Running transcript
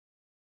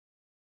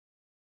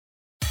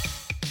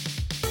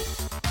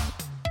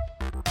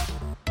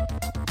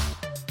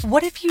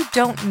What if you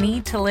don't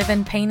need to live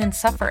in pain and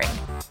suffering?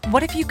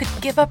 What if you could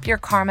give up your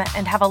karma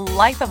and have a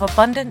life of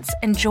abundance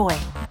and joy?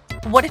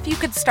 What if you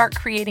could start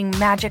creating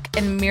magic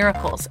and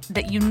miracles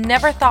that you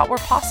never thought were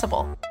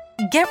possible?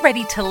 Get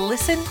ready to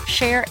listen,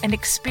 share, and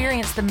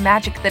experience the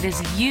magic that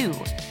is you.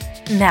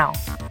 Now,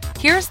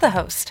 here's the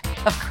host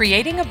of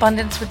Creating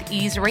Abundance with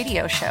Ease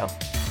radio show,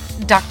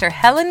 Dr.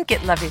 Helen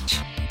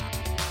Gitlovich.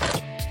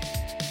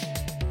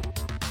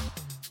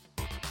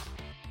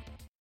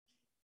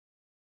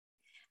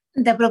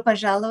 Добро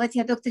пожаловать,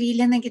 я доктор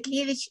Елена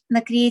Гитлевич на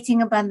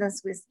Creating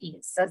Abundance with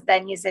Ease,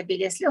 создание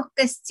изобилия с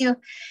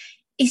легкостью.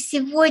 И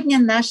сегодня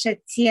наша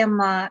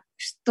тема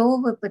 «Что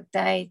вы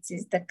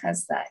пытаетесь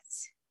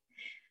доказать?».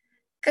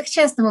 Как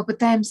часто мы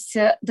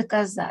пытаемся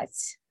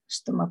доказать,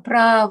 что мы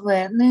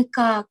правы, ну и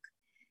как?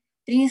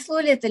 Принесло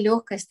ли это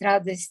легкость,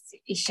 радость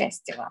и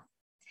счастье вам?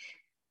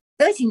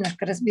 Давайте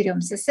немножко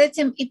разберемся с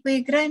этим и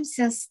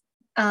поиграемся с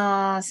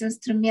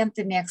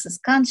инструментами Access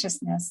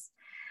Consciousness.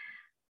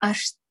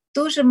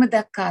 Что же мы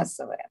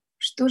доказываем?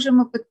 Что же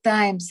мы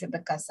пытаемся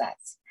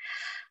доказать?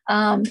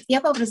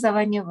 Я по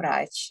образованию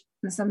врач.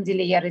 На самом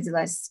деле я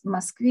родилась в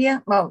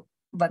Москве, в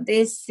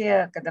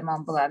Одессе, когда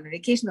мама была на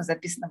vacation, но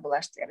записано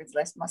было, что я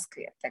родилась в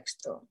Москве. Так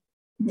что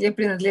я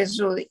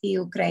принадлежу и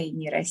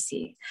Украине, и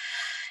России.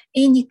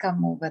 И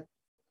никому,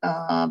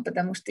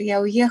 потому что я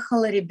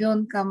уехала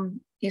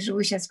ребенком и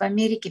живу сейчас в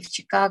Америке, в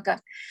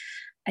Чикаго.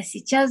 А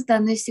сейчас в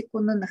данную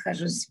секунду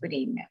нахожусь в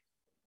Риме.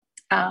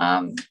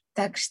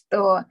 Так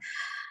что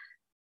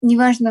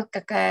неважно,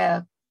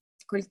 какая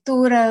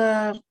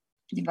культура,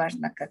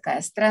 неважно,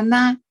 какая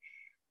страна,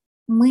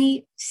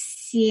 мы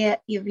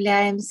все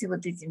являемся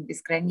вот этим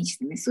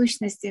безграничными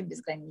сущностями,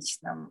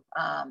 безграничным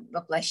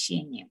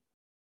воплощением.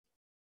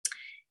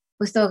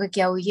 После того, как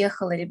я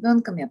уехала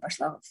ребенком, я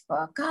пошла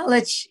в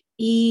колледж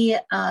и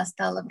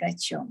стала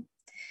врачом.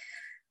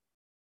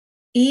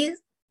 И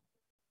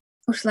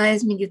ушла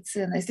из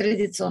медицины, из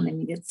традиционной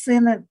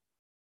медицины,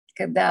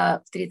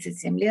 когда в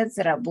 37 лет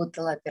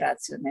заработала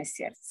операцию на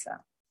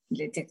сердце.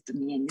 Для тех, кто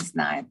меня не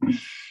знает.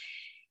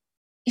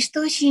 И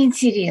что очень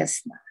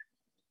интересно,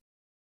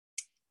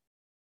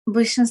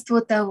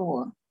 большинство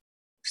того,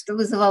 что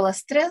вызывало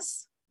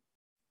стресс,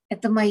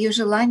 это мое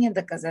желание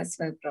доказать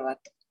свою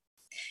правоту.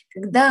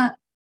 Когда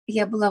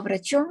я была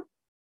врачом,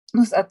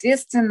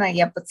 соответственно,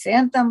 я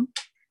пациентам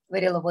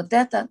говорила вот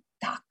это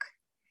так,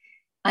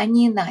 а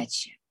не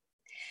иначе.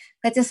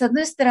 Хотя, с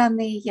одной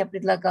стороны, я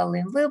предлагала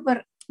им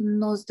выбор,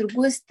 но с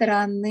другой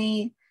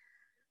стороны,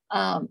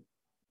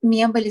 у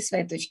меня были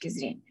свои точки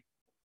зрения,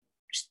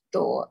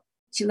 что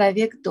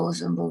человек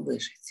должен был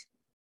выжить,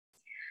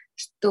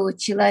 что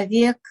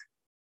человек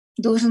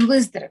должен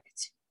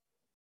выздороветь.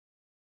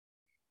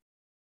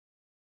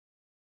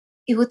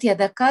 И вот я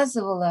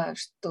доказывала,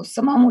 что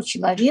самому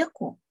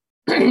человеку,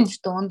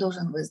 что он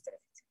должен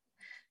выздороветь,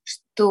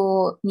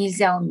 что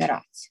нельзя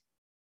умирать.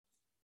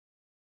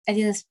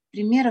 Один из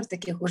примеров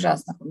таких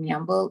ужасных у меня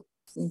был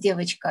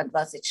девочка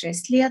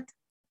 26 лет,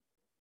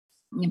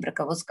 ни про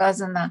кого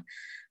сказано.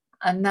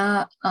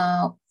 Она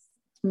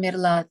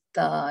умерла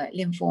от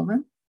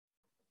лимфомы.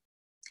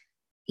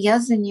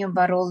 Я за нее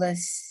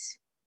боролась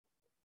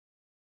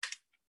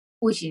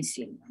очень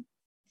сильно.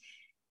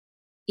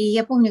 И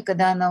я помню,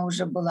 когда она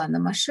уже была на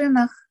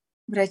машинах,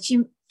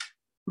 врачи,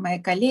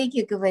 мои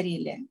коллеги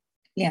говорили: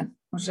 Лен,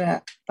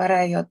 уже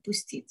пора ее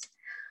отпустить.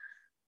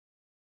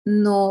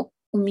 Но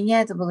у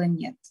меня это было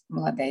нет.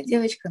 Молодая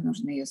девочка,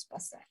 нужно ее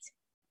спасать.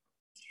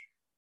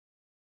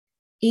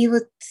 И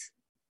вот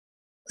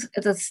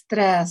этот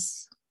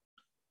стресс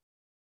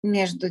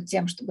между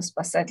тем, чтобы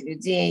спасать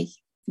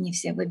людей, не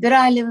все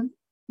выбирали,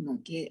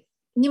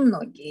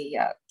 немногие,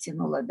 я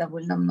тянула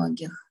довольно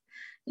многих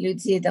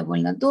людей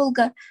довольно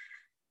долго,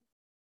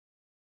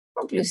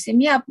 плюс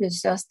семья, плюс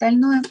все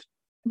остальное,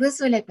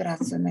 вызвали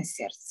операцию на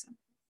сердце.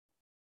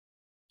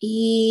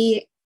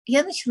 И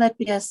я начала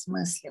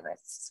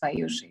переосмысливать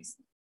свою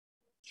жизнь.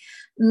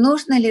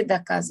 Нужно ли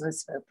доказывать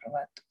свою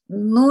правоту?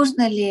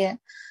 Нужно ли...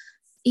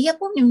 И я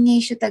помню, мне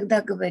еще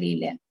тогда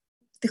говорили: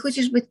 ты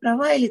хочешь быть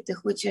права или ты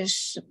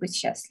хочешь быть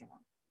счастлива?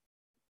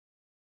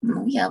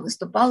 Я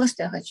выступала,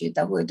 что я хочу и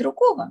того, и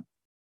другого.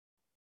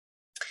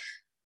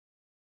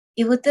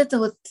 И вот это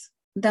вот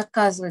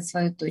доказывать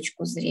свою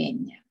точку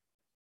зрения,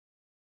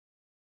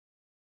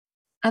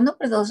 оно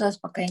продолжалось,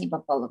 пока я не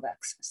попала в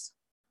Access.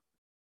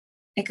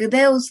 И когда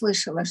я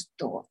услышала,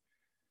 что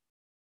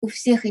у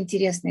всех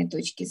интересные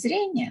точки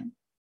зрения,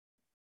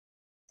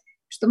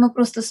 что мы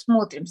просто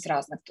смотрим с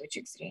разных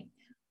точек зрения,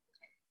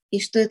 и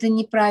что это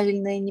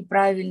неправильно и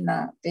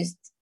неправильно, то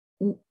есть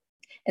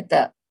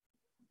это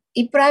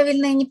и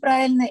правильно, и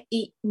неправильно,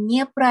 и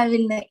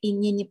неправильно, и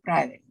не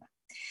неправильно.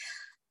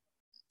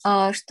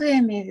 Что я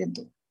имею в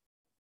виду?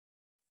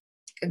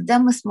 Когда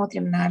мы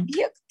смотрим на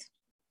объект,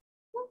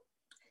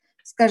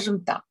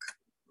 скажем так,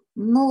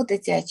 вот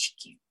эти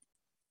очки.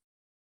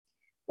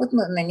 Вот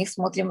мы на них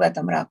смотрим в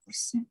этом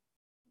ракурсе.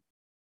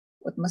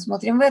 Вот мы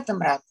смотрим в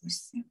этом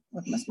ракурсе.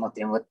 Вот мы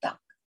смотрим вот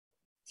так.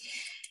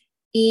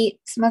 И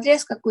смотря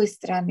с какой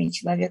стороны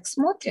человек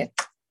смотрит,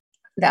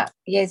 Да,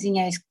 я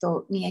извиняюсь,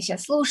 кто меня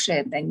сейчас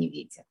слушает, а не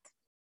видит.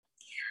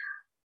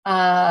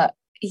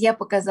 Я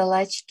показала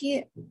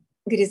очки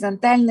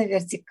горизонтально,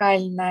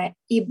 вертикально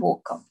и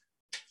боком.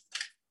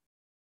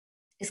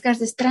 И с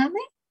каждой стороны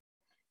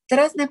это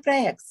разная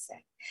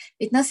проекция.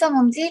 Ведь на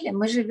самом деле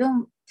мы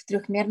живем в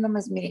трехмерном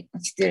измерении,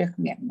 в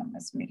четырехмерном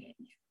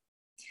измерении.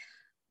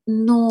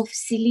 Но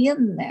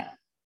Вселенная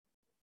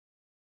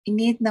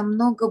имеет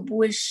намного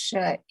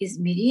больше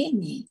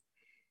измерений,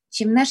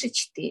 чем наши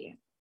 4.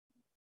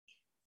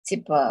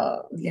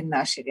 Типа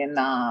длина,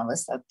 ширина,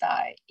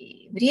 высота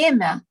и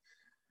время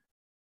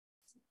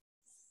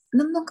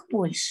намного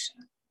больше.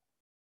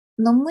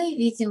 Но мы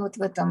видим вот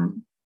в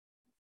этом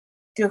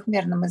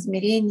трехмерном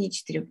измерении,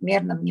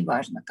 четырехмерном,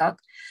 неважно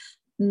как,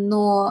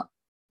 но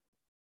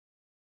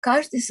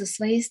каждый со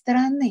своей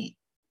стороны.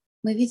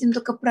 Мы видим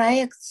только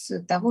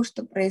проекцию того,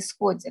 что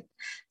происходит,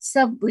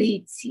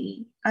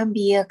 событий,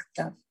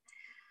 объектов.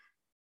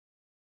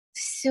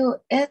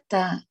 Все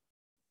это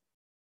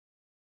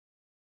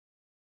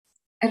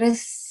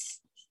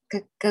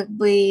как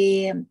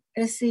бы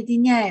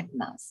рассоединяет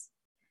нас.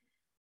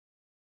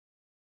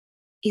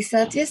 И,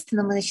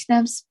 соответственно, мы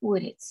начинаем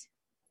спорить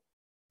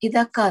и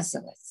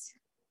доказывать.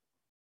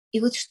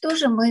 И вот что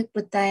же мы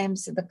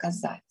пытаемся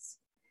доказать?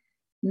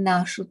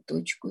 Нашу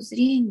точку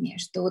зрения,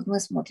 что вот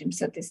мы смотрим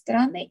с этой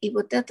стороны, и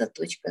вот эта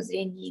точка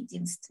зрения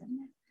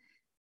единственная.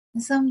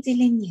 На самом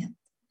деле нет.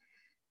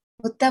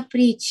 Вот та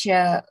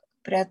притча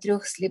про 3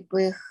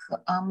 слепых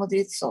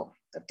мудрецов,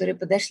 которые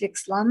подошли к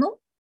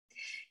слону,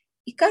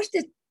 и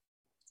каждый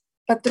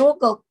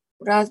потрогал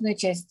разную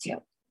часть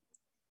тела.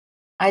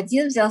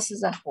 Один взялся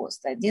за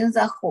хвост, один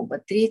за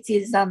хобот,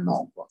 третий за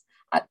ногу,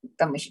 а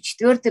там еще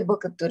 4 был,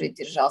 который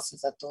держался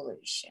за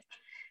туловище.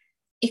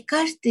 И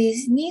каждый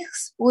из них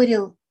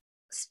спорил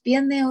с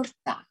пеной у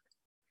рта,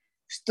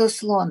 что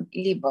слон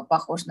либо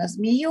похож на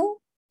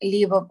змею,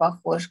 либо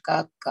похож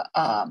как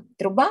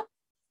труба,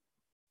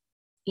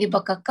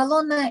 либо как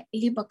колонна,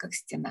 либо как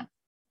стена.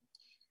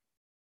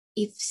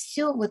 И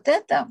все вот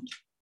это,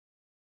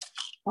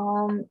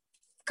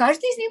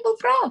 каждый из них был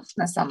прав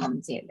на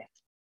самом деле.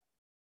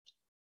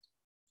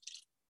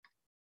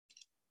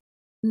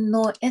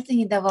 Но это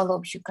не давало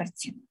общую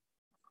картину.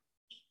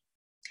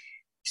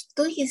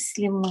 Что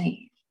если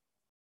мы,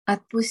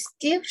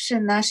 отпустивши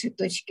наши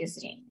точки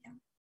зрения,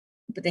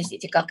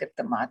 подождите, как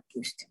это мы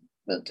отпустим?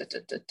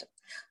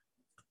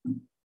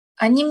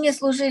 Они мне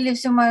служили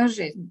всю мою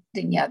жизнь,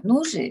 да не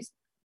одну жизнь,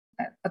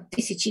 а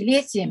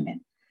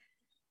тысячелетиями.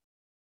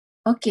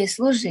 Окей,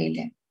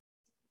 служили.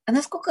 А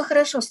насколько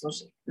хорошо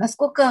служили?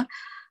 Насколько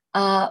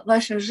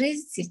ваша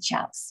жизнь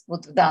сейчас,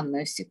 вот в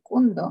данную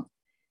секунду,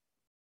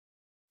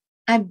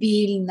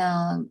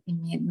 обильно,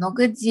 имеет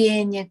много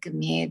денег,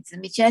 имеет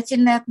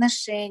замечательные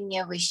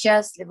отношения, вы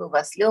счастливы, у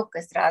вас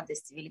легкость,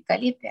 радость,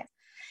 великолепие.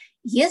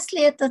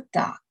 Если это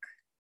так,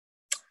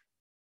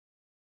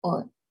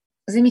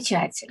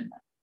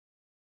 замечательно,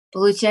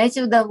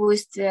 получайте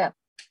удовольствие.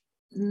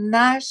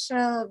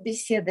 Наша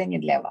беседа не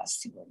для вас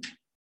сегодня.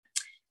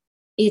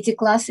 И эти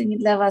классы не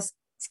для вас,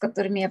 с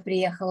которыми я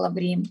приехала в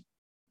Рим.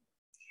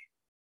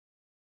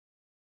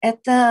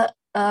 Это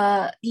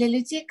для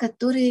людей,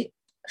 которые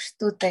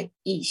что-то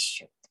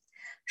ищут,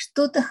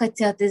 что-то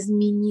хотят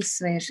изменить в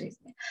своей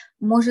жизни.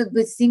 Может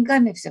быть, с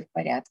деньгами все в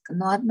порядке,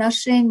 но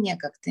отношения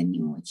как-то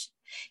не очень.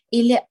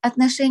 Или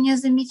отношения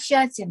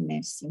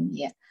замечательные в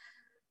семье,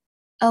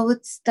 а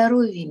вот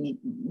здоровье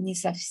не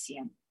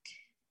совсем.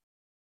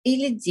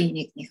 Или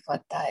денег не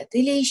хватает,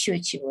 или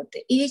еще чего-то,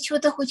 или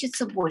чего-то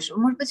хочется больше.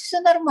 Может быть, все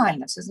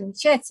нормально, все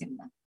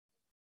замечательно.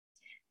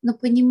 Но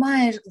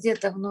понимаешь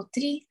где-то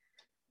внутри,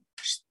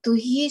 что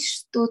есть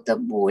что-то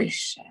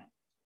большее,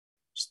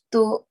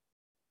 что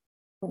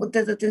вот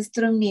этот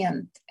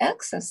инструмент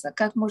Эксоса,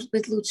 как может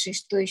быть лучше,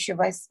 что еще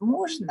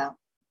возможно,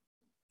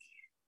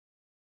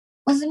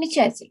 он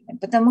замечательный,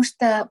 потому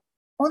что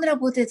он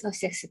работает во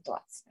всех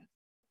ситуациях.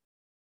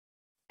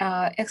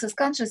 Access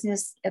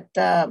Consciousness –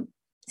 это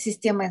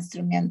система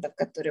инструментов,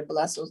 которая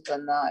была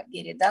создана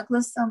Гэри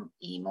Дагласом,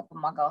 и ему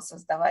помогал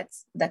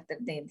создавать доктор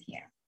Дэйн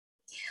Хир.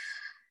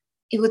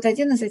 И вот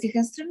один из этих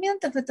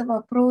инструментов – это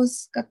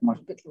вопрос, как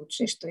может быть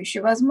лучше, и что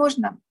еще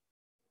возможно.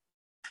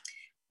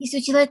 Если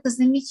у человека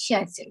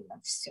замечательно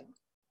все,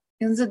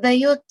 и он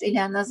задает или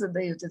она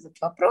задает этот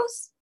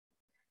вопрос,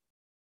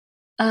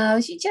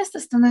 очень часто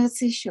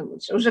становится еще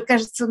лучше. Уже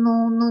кажется,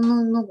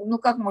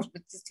 как может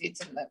быть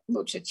действительно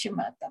лучше, чем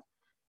это?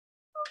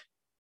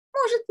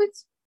 Может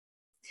быть.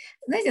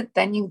 Знаете, этот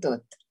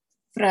анекдот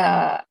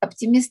про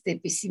оптимиста и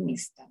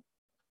пессимиста?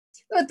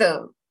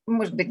 Это,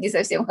 может быть, не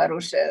совсем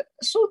хорошая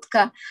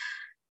шутка.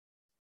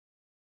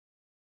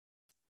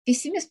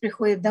 Пессимист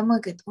приходит домой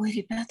и говорит: ой,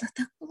 ребята,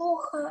 так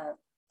плохо,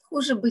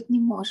 хуже быть не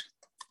может.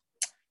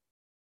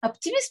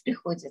 Оптимист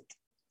приходит,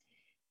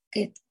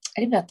 говорит: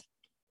 ребята,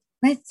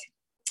 знаете,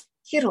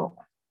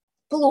 херово,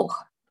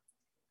 плохо.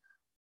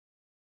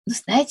 Но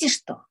знаете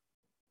что?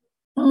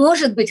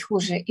 Может быть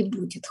хуже и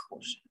будет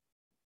хуже.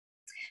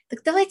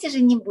 Так давайте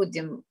же не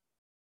будем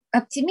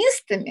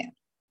оптимистами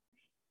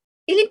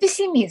или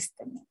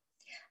пессимистами,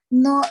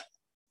 но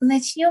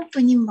начнем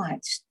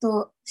понимать,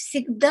 что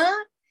всегда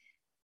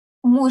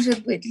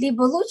может быть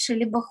либо лучше,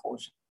 либо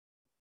хуже.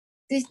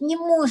 То есть не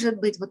может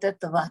быть вот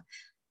этого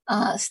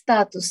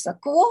статуса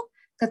кво,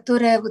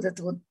 которое вот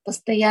это вот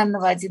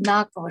постоянного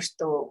одинаково,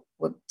 что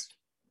вот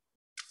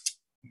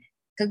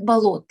как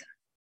болото.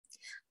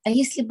 А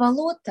если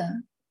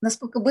болото,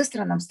 насколько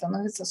быстро нам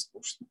становится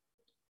скучно?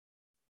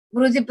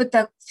 Вроде бы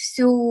так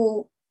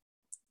все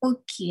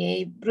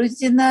окей,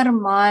 вроде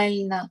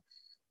нормально,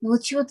 но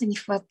вот чего-то не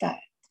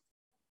хватает.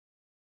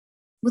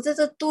 Вот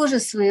это тоже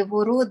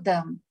своего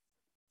рода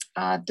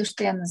то,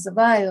 что я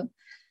называю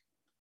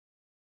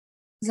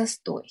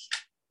застой.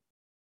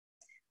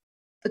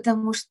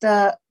 Потому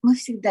что мы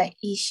всегда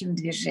ищем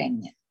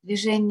движение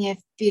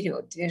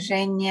вперед,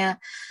 движение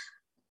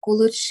к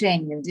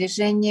улучшению,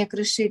 движение к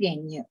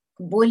расширению,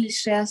 к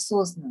большей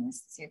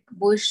осознанности, к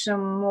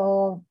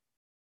большему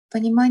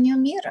пониманию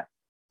мира.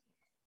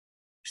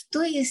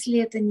 Что, если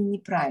это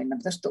неправильно?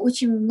 Потому что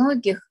очень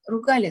многих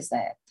ругали за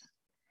это.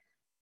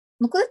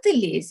 Ну, куда ты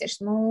лезешь?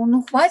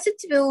 Ну, хватит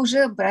тебе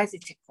уже брать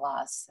эти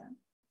классы.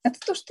 Это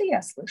то, что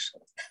я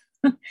слышала.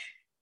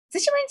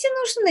 Зачем они тебе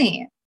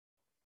нужны?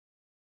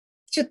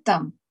 Что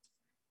там?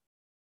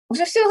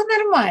 Уже все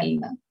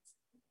нормально.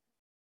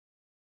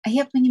 А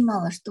я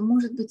понимала, что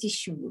может быть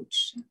еще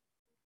лучше.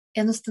 И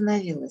оно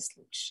становилось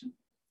лучше.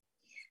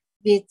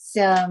 Ведь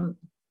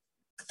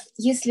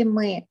если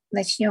мы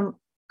начнем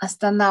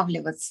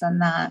останавливаться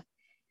на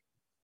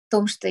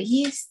том, что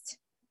есть,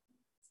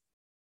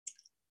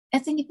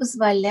 это не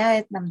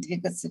позволяет нам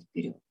двигаться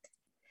вперед.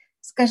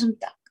 Скажем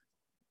так,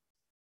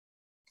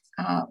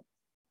 я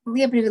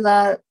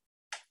привела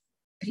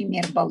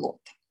пример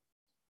болота.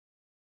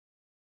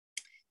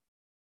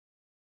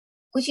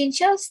 Очень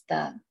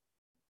часто,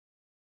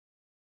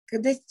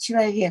 когда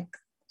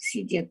человек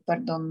сидит,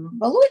 в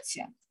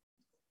болоте,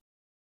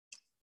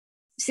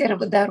 в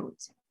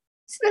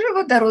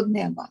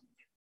сероводородная ванна,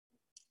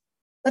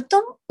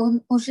 потом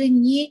он уже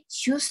не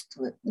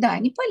чувствует, да,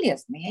 они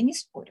полезны, я не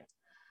спорю,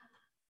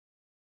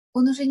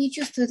 он уже не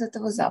чувствует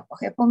этого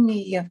запаха. Я помню,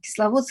 я в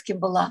Кисловодске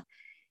была,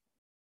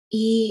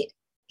 и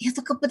я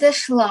только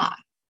подошла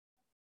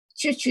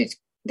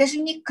чуть-чуть, даже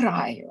не к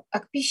краю, а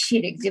к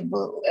пещере, где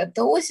было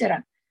это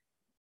озеро,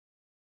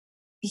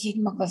 и я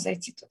не могла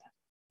зайти туда.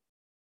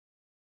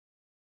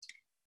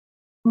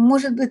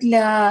 Может быть,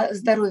 для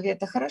здоровья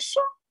это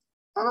хорошо,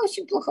 но оно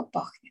очень плохо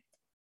пахнет.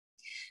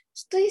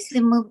 Что если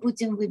мы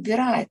будем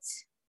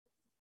выбирать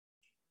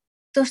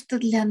то, что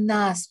для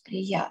нас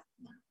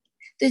приятно?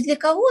 То есть для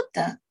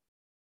кого-то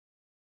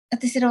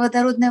эта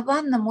сероводородная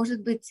ванна,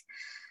 может быть,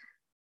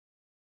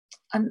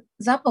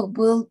 запах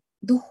был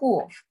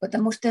духов,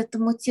 потому что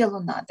этому телу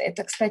надо.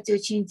 Это, кстати,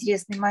 очень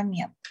интересный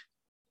момент.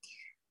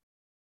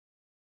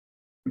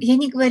 Я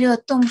не говорю о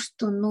том,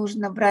 что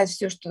нужно брать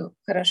все, что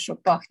хорошо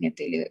пахнет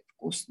или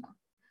вкусно.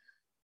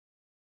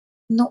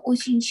 Но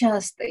очень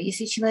часто,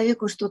 если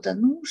человеку что-то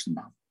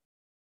нужно,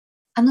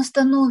 оно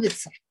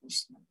становится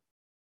вкусным.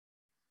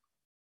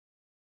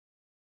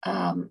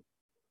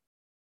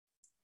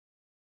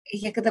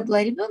 Я когда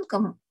была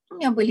ребенком, у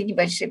меня были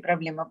небольшие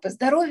проблемы по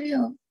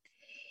здоровью,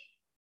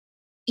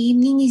 и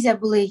мне нельзя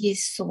было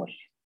есть соль.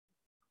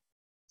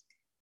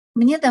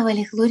 Мне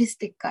давали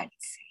хлористый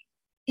кальций.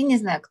 Я не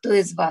знаю, кто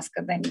из вас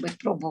когда-нибудь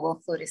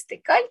пробовал хлористый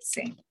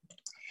кальций,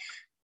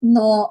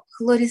 но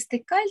хлористый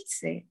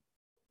кальций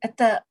 –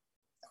 это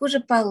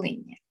хуже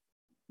полыни.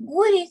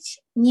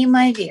 Горечь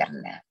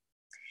неимоверная.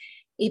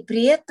 И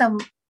при этом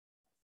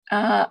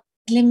для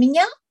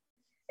меня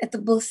это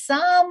было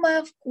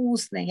самое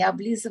вкусное. Я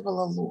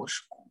облизывала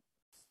ложку.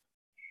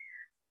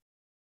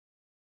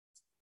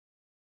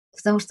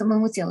 Потому что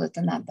моему телу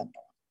это надо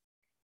было.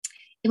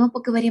 И мы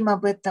поговорим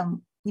об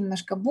этом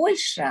немножко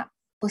больше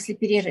после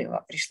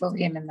перерыва. Пришло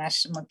время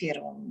нашему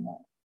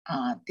первому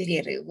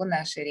перерыву,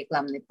 нашей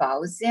рекламной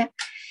паузе.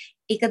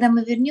 И когда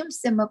мы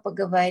вернемся, мы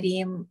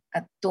поговорим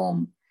о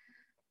том,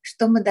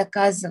 что мы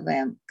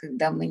доказываем,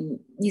 когда мы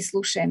не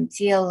слушаем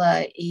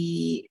тело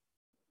и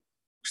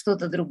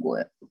что-то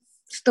другое,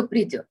 что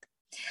придет.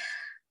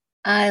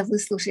 А вы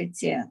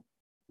слушаете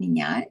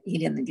меня,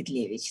 Елена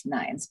Гитлевич,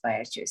 на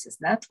Inspired Choices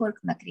Network,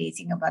 на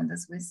Creating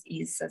Abundance with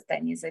Ease,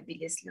 создание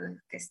изобилия с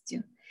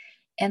легкостью.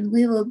 And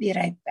we will be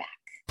right back.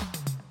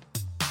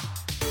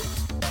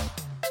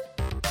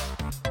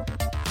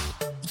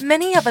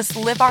 Many of us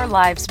live our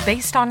lives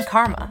based on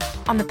karma,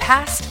 on the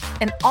past,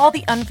 and all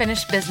the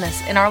unfinished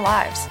business in our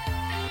lives.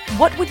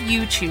 What would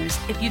you choose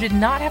if you did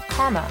not have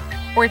karma,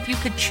 or if you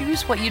could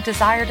choose what you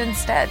desired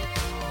instead?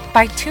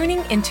 By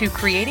tuning into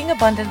Creating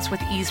Abundance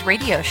with Ease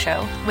radio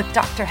show with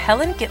Dr.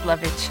 Helen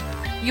Gitlovich,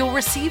 you'll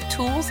receive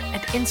tools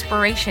and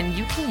inspiration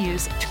you can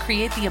use to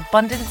create the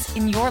abundance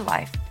in your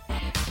life.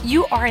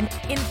 You are an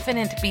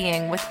infinite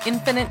being with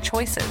infinite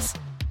choices.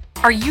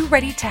 Are you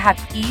ready to have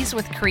ease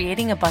with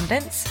creating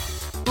abundance?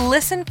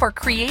 Listen for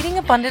Creating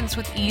Abundance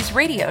with Ease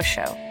radio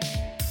show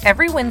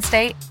every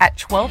Wednesday at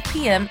 12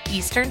 p.m.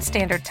 Eastern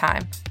Standard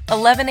Time,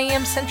 11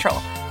 a.m.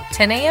 Central,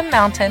 10 a.m.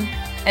 Mountain,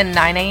 and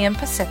 9 a.m.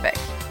 Pacific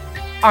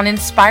on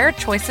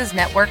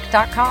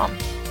InspiredChoicesNetwork.com.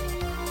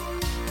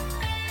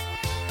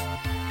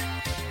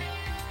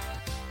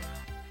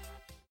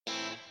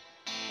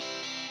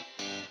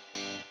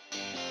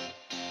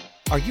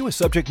 Are you a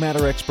subject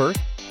matter expert?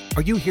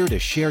 Are you here to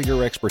share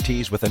your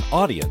expertise with an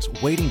audience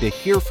waiting to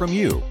hear from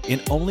you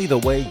in only the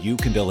way you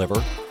can deliver?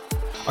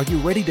 Are you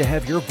ready to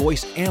have your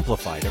voice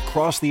amplified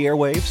across the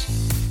airwaves?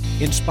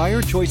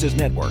 Inspired Choices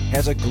Network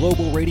has a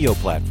global radio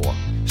platform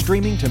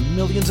streaming to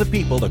millions of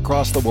people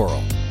across the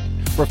world.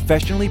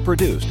 Professionally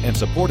produced and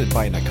supported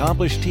by an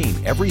accomplished team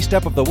every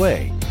step of the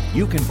way,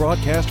 you can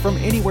broadcast from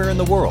anywhere in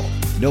the world,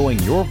 knowing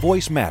your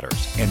voice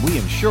matters, and we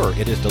ensure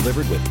it is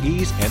delivered with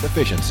ease and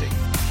efficiency.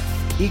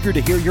 Eager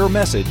to hear your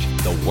message,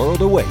 the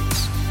world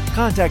awaits.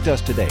 Contact us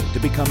today to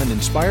become an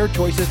Inspired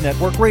Choices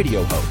Network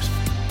radio host.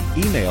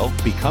 Email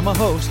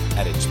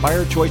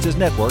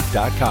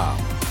becomeahost@inspiredchoicesnetwork.com.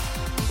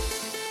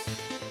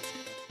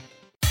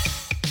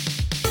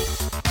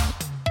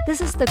 This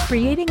is the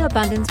Creating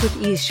Abundance with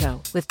Ease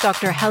show with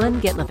Dr.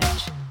 Helen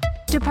Gitlovich.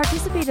 To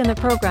participate in the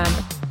program,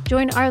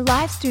 join our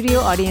live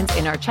studio audience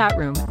in our chat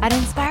room at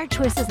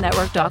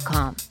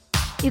inspiredchoicesnetwork.com.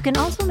 You can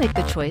also make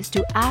the choice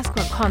to ask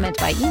or comment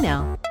by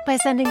email by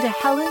sending to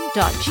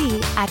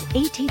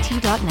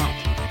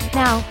helen.g@att.net.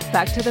 Now,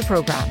 back to the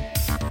program.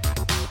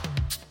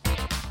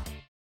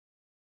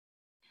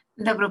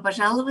 Добро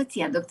пожаловать,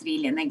 я доктор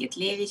Елена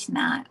Гитлевич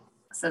на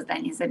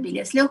создание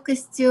изобилия с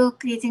легкостью,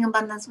 Creating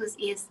Abundance with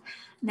Ease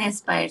на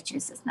Inspired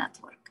Choices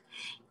Network.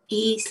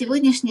 И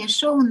сегодняшнее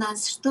шоу у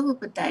нас «Что вы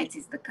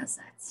пытаетесь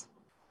доказать?».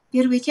 В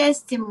первой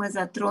части мы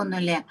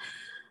затронули,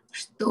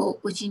 что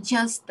очень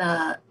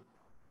часто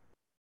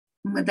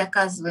мы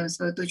доказываем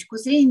свою точку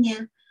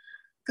зрения,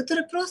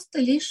 которая просто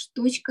лишь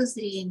точка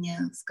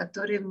зрения, с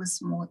которой мы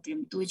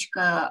смотрим, та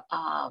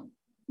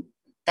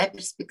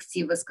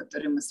перспектива, с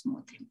которой мы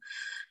смотрим.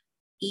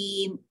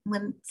 И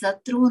мы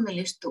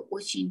затронули, что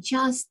очень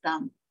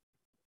часто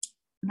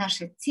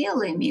наше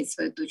тело имеет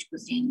свою точку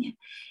зрения.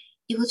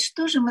 И вот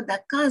что же мы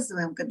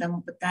доказываем, когда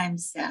мы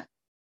пытаемся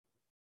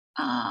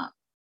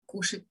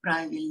кушать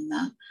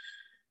правильно,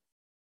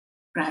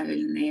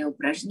 правильные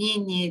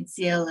упражнения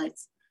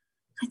делать,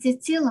 хотя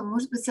тело,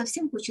 может быть,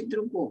 совсем хочет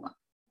другого.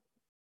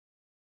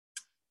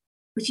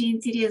 Очень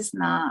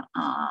интересно,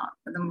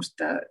 потому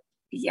что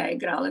я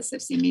играла со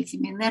всеми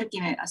этими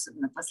энергиями,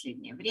 особенно в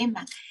последнее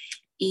время.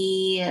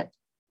 И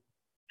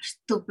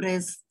что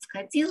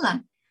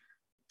происходило?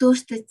 То,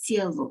 что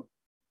телу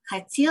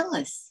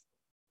хотелось,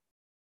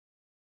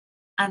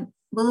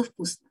 было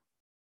вкусно.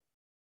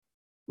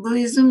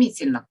 Было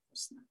изумительно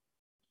вкусно.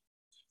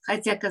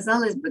 Хотя,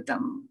 казалось бы,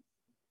 там,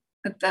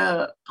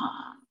 это,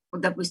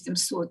 допустим,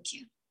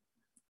 соки.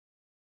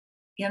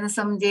 Я на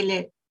самом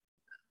деле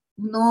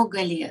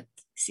много лет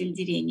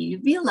сельдерей не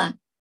любила,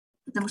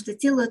 потому что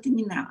телу это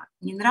не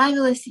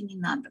нравилось и не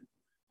надо.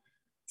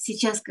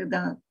 Сейчас,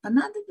 когда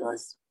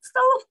понадобилось,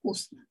 стало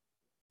вкусно.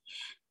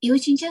 И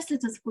очень часто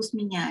этот вкус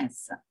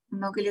меняется.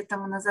 Много лет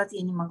тому назад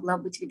я не могла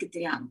быть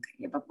вегетарианкой.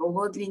 Я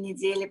попробовала 2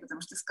 недели,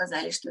 потому что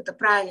сказали, что это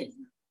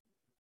правильно.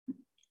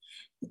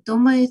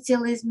 Потом мое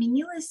тело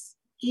изменилось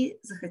и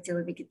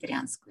захотело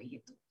вегетарианскую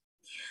еду.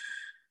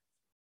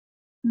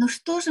 Но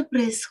что же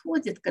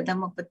происходит, когда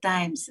мы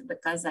пытаемся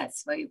доказать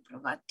свою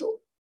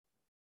правоту?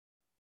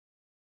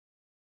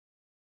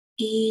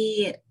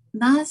 И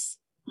нас,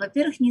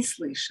 во-первых, не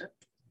слышат.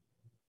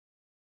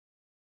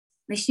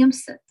 Начнем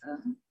с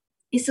этого.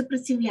 И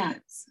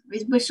сопротивляются.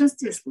 Ведь в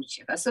большинстве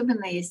случаев,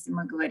 особенно если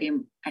мы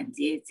говорим о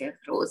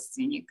детях,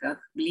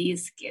 родственниках,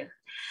 близких,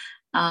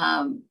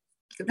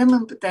 когда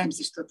мы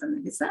пытаемся что-то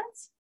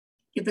навязать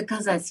и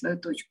доказать свою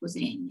точку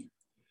зрения,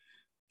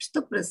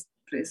 что происходит?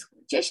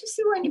 Чаще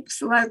всего они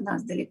посылают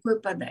нас далеко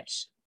и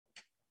подальше.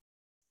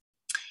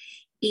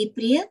 И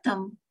при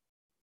этом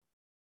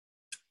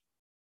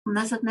у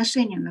нас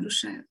отношения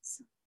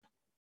нарушаются.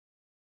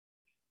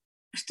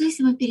 Что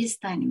если мы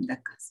перестанем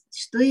доказывать?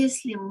 Что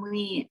если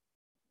мы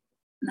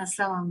на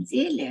самом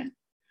деле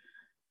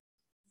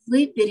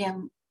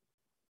выберем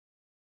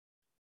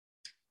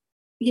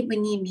либо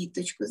не иметь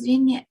точку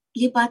зрения,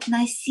 либо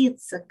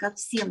относиться ко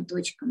всем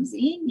точкам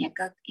зрения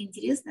как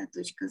интересная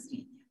точка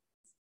зрения?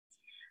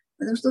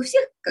 Потому что у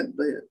всех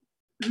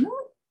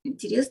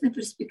интересная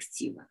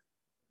перспектива.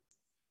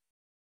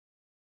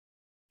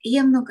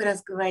 Я много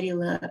раз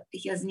говорила,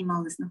 я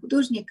занималась на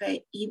художника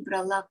и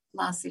брала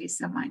классы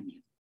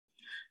рисования.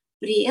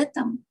 При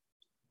этом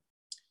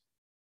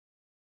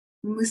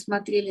мы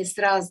смотрели с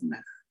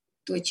разных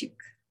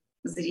точек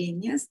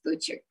зрения, с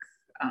точек,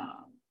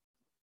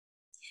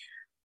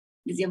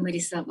 где мы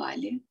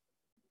рисовали,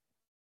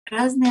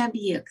 разные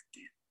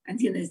объекты.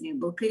 Один из них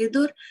был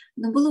коридор,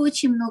 но было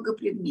очень много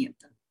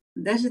предметов.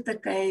 Даже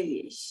такая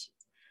вещь,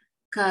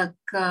 как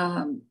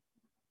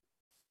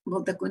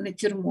был такой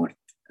натюрморт,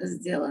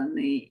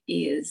 сделанный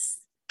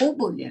из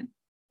обуви.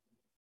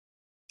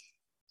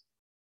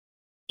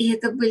 И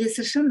это были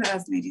совершенно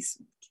разные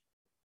рисунки.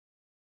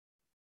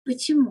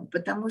 Почему?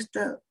 Потому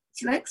что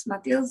человек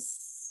смотрел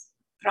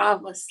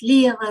справа,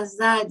 слева,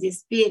 сзади,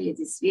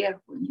 спереди,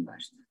 сверху,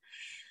 неважно.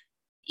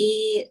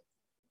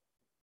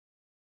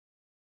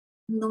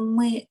 Но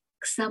мы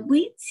к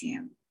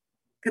событиям,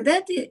 когда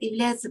это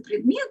является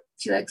предмет,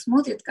 человек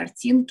смотрит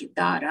картинки,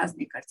 да,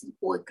 разные картинки,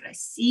 ой,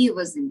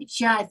 красиво,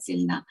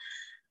 замечательно.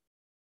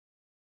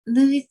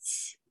 Но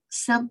ведь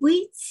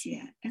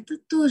события – это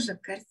тоже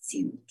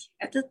картинки,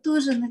 это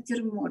тоже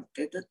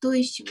натюрморты, это то,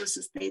 из чего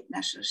состоит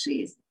наша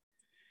жизнь.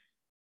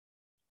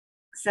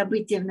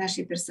 События в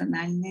нашей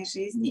персональной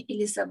жизни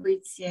или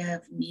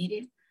события в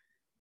мире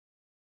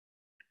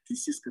 – это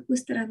все, с какой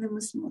стороны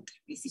мы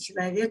смотрим. Если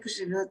человек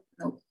живет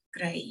на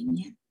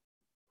Украине,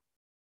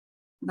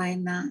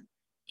 война,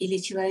 или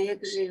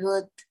человек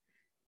живет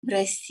в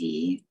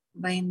России,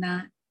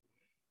 война,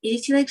 или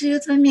человек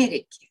живет в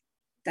Америке,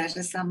 та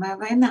же самая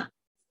война.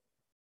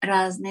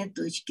 Разные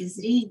точки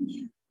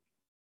зрения.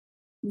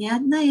 Ни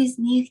одна из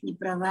них не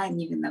права,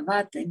 не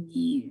виновата,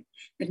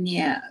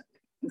 вернее,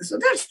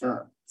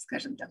 государство,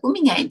 скажем так. У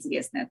меня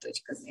интересная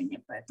точка зрения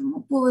по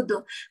этому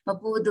поводу, по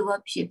поводу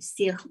вообще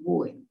всех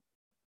войн.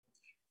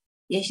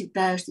 Я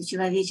считаю, что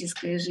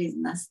человеческая жизнь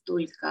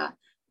настолько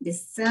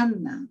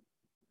бесценна,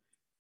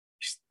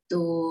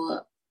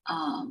 что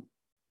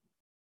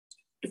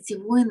эти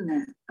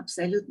войны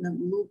абсолютно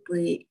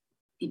глупые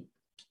и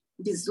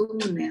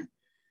безумные.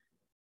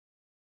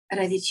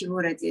 Ради чего?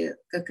 Ради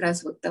как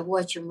раз вот того,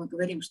 о чем мы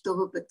говорим. Что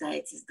вы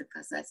пытаетесь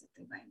доказать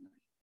этой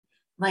войной?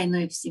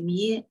 Войной в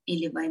семье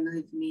или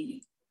войной в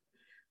мире?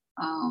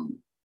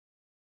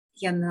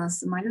 Я на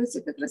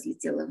самолете как раз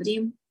летела в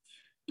Рим,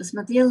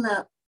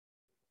 посмотрела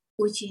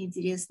очень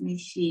интересный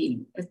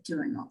фильм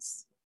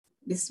 «Eternals»,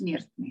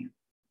 «Бессмертные».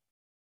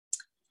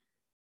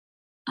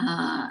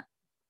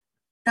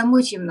 Там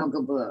очень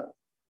много было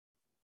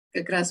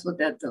как раз вот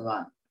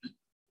этого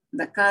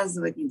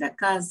доказывать, не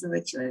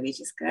доказывать,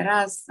 человеческая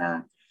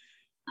раса.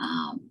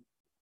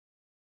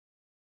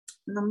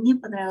 Но мне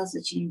понравилось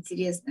очень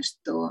интересно,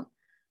 что,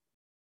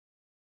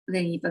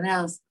 не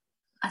понравилась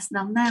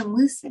основная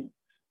мысль,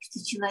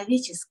 что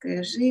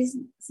человеческая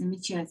жизнь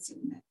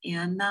замечательна, и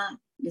она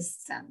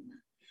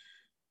бесценна.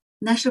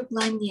 Наша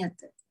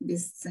планета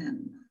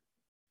бесценна.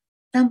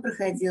 Там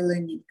проходила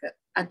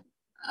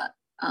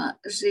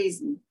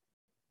жизнь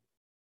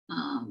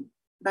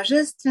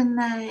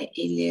божественная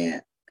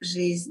или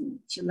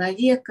жизнь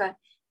человека,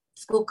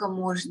 сколько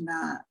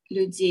можно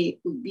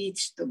людей убить,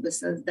 чтобы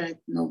создать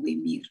новый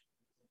мир.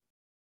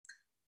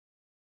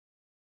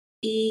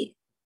 И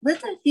в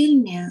этом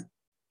фильме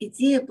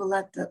идея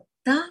была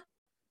та,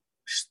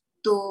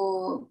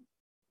 что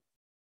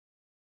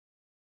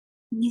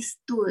не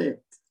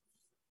стоит,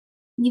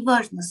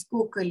 неважно,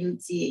 сколько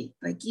людей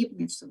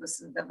погибнет, чтобы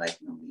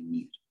создавать новый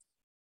мир.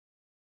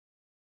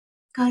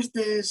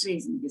 Каждая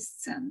жизнь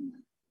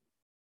бесценна.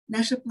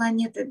 Наша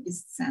планета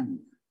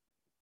бесценна.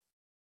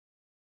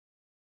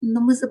 Но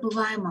мы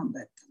забываем об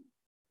этом,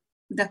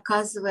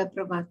 доказывая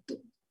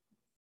правоту.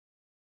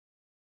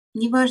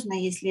 Неважно,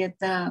 если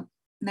это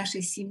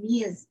нашей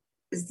семье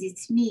с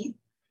детьми,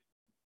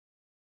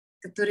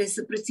 которые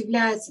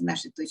сопротивляются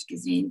нашей точке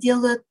зрения,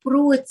 делают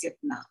против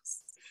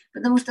нас.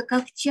 Потому что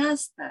как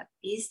часто,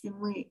 если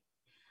мы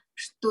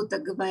что-то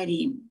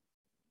говорим,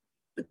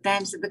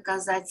 пытаемся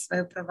доказать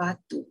свою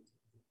правоту,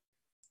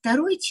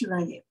 второй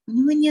человек, у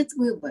него нет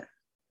выбора.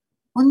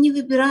 Он не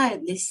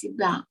выбирает для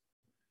себя.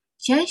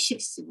 Чаще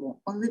всего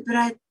он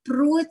выбирает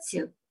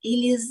против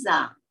или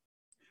за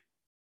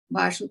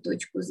вашу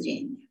точку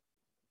зрения.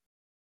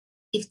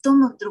 И в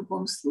том и в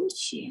другом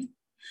случае,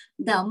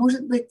 да,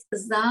 может быть,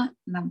 за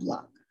на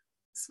благо,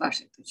 с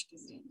вашей точки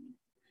зрения.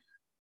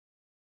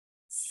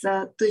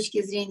 С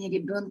точки зрения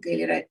ребенка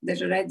или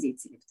даже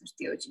родителей, потому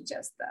что я очень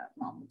часто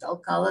маму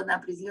толкала на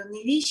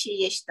определенные вещи,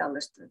 и я считала,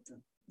 что это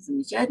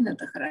замечательно,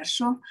 это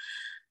хорошо.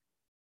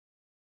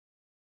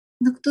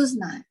 Но кто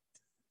знает?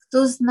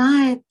 Кто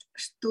знает,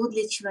 что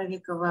для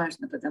человека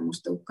важно, потому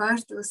что у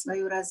каждого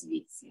свое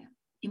развитие,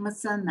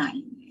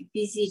 эмоциональное,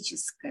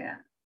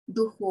 физическое,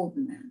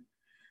 духовное.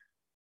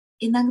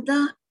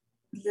 Иногда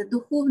для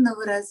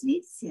духовного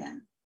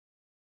развития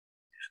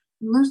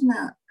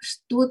нужно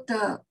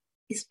что-то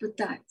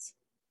испытать.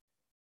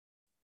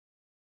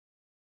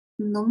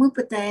 Но мы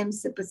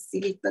пытаемся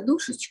подстелить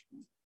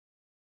подушечку,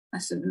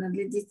 особенно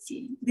для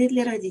детей, да и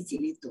для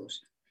родителей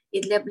тоже,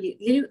 и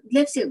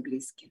для всех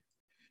близких,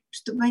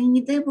 чтобы они,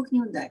 не дай бог,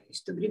 не ударились,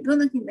 чтобы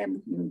ребенок, не дай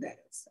бог, не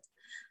ударился,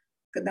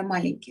 когда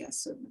маленький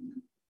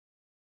особенно.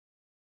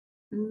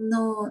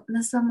 Но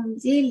на самом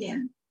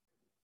деле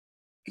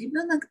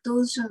ребенок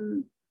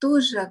должен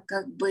тоже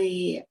как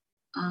бы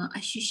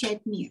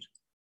ощущать мир.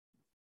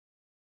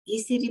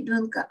 Если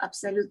ребенка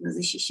абсолютно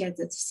защищать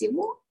от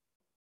всего,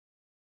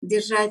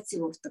 держать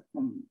его в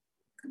таком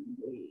как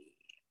бы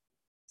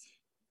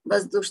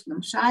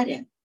воздушном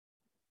шаре,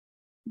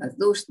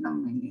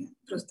 воздушном или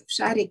просто в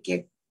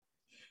шарике,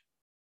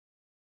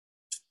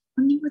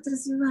 он не будет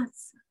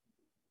развиваться.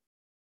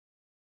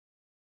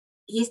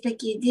 Есть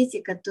такие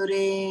дети,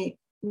 которые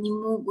не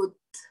могут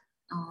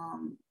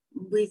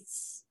быть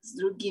с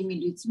другими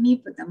людьми,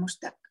 потому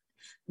что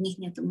у них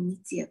нет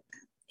иммунитета.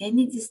 И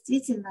они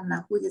действительно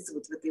находятся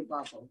вот в этой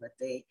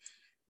бабле,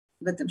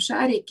 в этом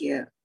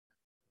шарике,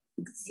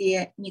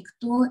 где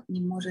никто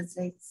не может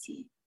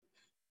зайти.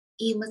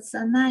 И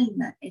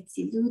эмоционально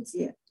эти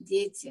люди,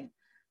 дети,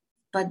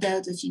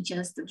 впадают очень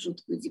часто в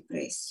жуткую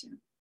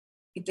депрессию.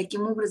 И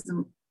таким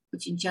образом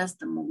очень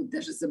часто могут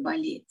даже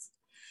заболеть.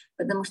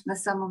 Потому что на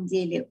самом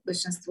деле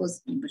большинство,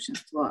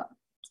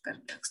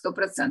 скажем так,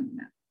 100%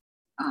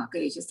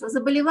 количество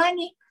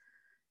заболеваний,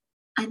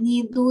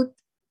 они идут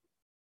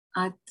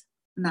от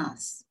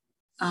нас.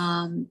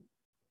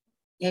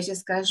 Я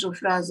сейчас скажу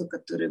фразу,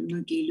 которую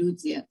многие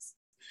люди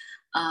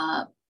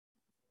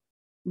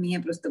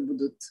меня просто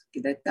будут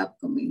кидать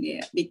тапком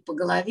или бить по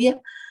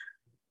голове.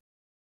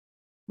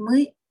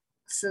 Мы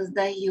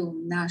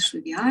создаем нашу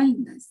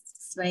реальность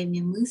своими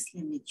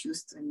мыслями,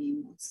 чувствами,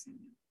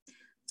 эмоциями,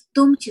 в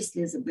том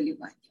числе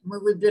заболевания. Мы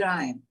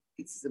выбираем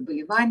эти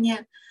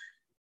заболевания,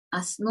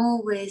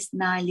 основываясь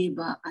на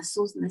либо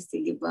осознанности,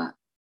 либо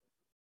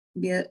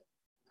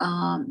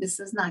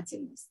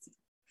бессознательности.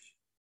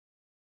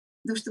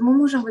 Потому что мы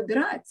можем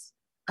выбирать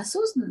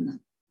осознанно.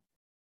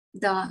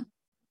 Да,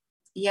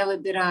 я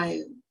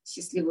выбираю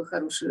счастливую,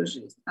 хорошую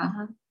жизнь.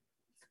 Ага.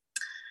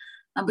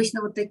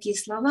 Обычно вот такие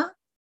слова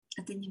 –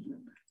 это не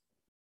выбор.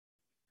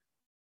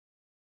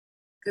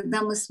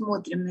 Когда мы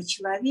смотрим на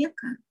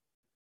человека,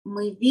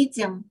 мы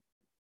видим,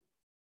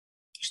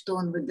 что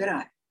он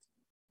выбирает.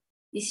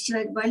 Если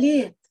человек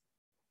болеет,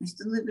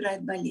 значит, он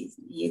выбирает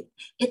болезнь. И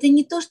это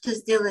не то, что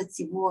сделать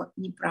его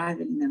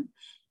неправильным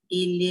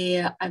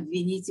или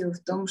обвинить его в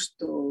том,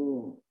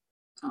 что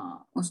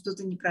он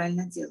что-то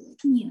неправильно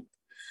делает. Нет.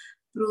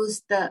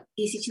 Просто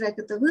если человек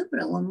это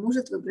выбрал, он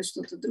может выбрать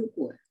что-то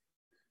другое.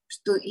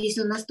 Что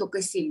если он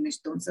настолько сильный,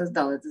 что он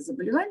создал это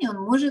заболевание,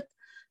 он может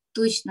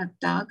точно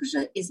так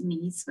же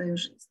изменить свою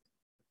жизнь.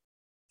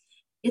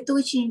 Это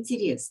очень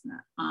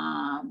интересно.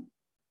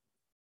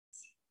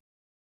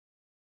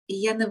 И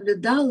я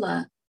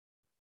наблюдала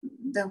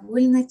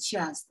довольно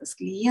часто с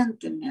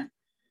клиентами,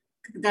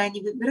 когда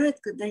они выбирают,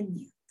 когда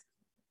нет.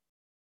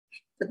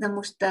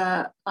 Потому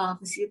что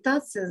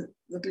фасилитация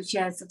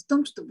заключается в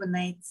том, чтобы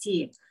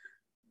найти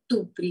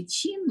ту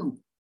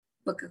причину,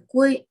 по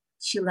какой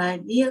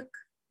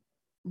человек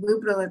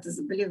выбрал это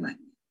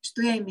заболевание.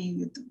 Что я имею в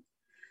виду?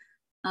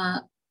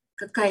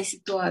 Какая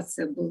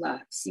ситуация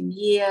была в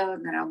семье,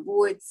 на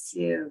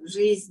работе, в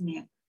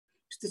жизни,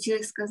 что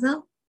человек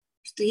сказал,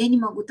 что я не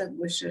могу так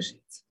больше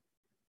жить.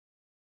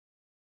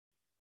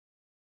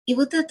 И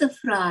вот эта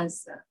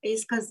фраза, или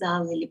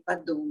сказал, или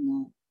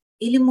подумал,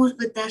 или, может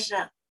быть,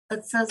 даже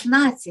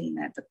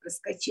подсознательно это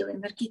проскочило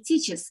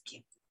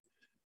энергетически,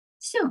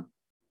 все,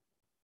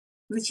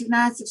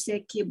 начинаются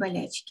всякие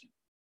болячки.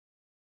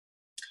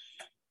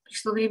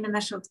 Пришло время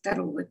нашего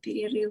второго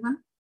перерыва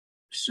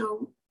в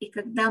шоу, и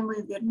когда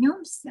мы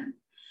вернемся,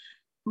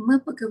 мы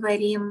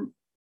поговорим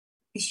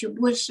еще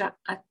больше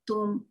о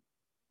том,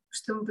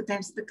 что мы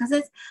пытаемся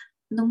доказать,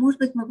 но, может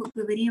быть, мы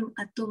поговорим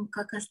о том,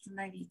 как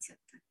остановить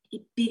это и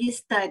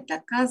перестать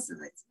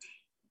доказывать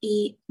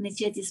и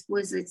начать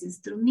использовать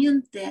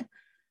инструменты,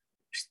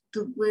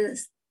 чтобы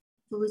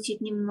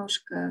получить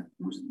немножко,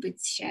 может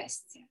быть,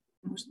 счастья,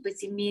 может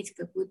быть, иметь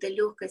какую-то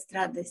легкость,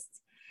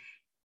 радость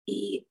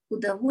и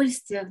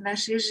удовольствие в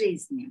нашей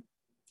жизни.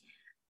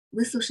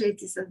 Вы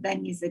слушаете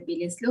 «Создание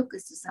изобилия с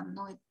легкостью» со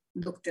мной,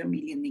 доктором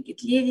Еленой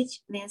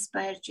Гитлевич, на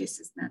Inspired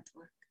Choices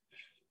Network.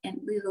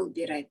 And we will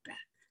be right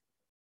back.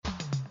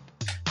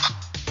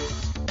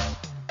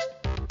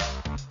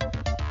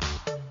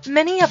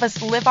 Many of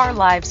us live our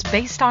lives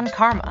based on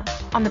karma,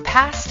 on the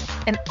past,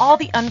 and all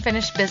the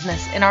unfinished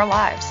business in our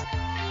lives.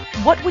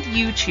 What would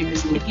you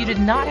choose if you did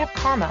not have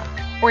karma,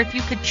 or if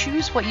you could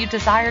choose what you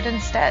desired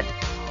instead?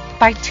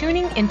 By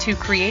tuning into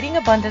Creating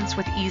Abundance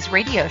with Ease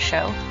radio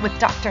show with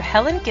Dr.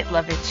 Helen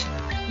Gitlovich,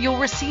 you'll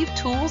receive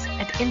tools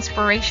and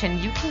inspiration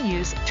you can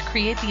use to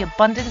create the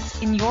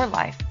abundance in your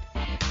life.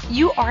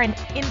 You are an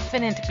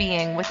infinite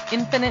being with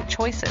infinite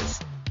choices.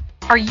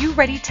 Are you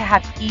ready to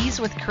have ease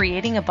with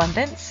creating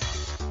abundance?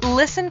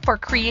 Listen for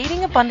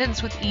Creating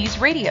Abundance with Ease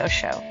radio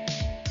show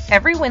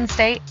every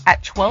Wednesday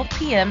at 12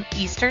 p.m.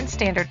 Eastern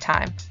Standard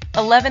Time,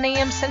 11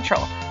 a.m.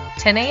 Central,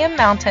 10 a.m.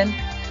 Mountain,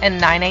 and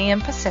 9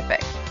 a.m.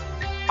 Pacific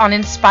on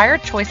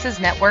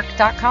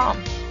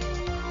InspiredChoicesNetwork.com.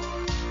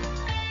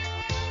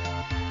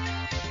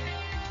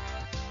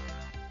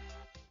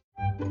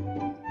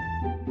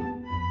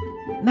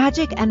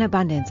 Magic and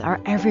abundance are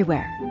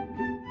everywhere.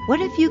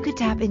 What if you could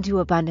tap into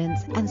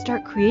abundance and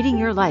start creating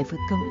your life with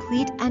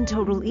complete and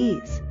total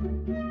ease?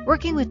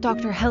 Working with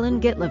Dr. Helen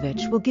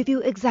Gitlovich will give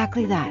you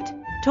exactly that,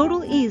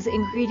 total ease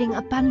in creating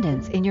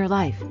abundance in your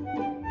life.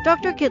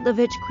 Dr.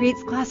 Gitlovich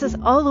creates classes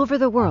all over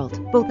the world,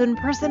 both in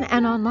person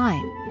and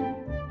online.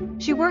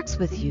 She works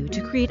with you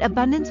to create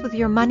abundance with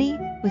your money,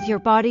 with your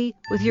body,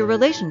 with your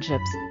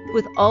relationships,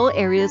 with all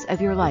areas of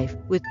your life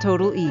with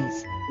total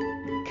ease.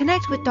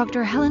 Connect with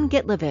Dr. Helen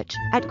Gitlovich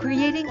at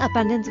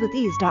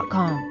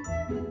creatingabundancewithease.com.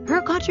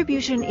 Her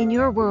contribution in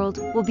your world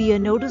will be a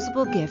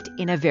noticeable gift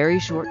in a very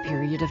short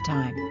period of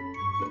time.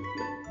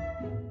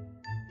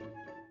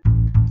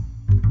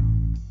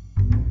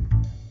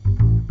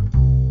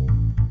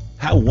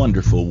 How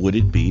wonderful would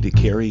it be to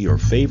carry your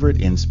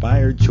favorite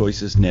Inspired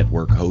Choices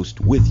Network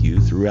host with you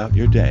throughout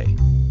your day?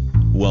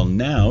 Well,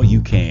 now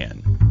you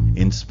can.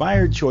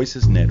 Inspired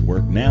Choices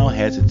Network now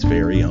has its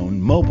very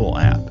own mobile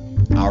app.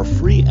 Our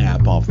free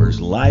app offers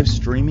live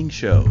streaming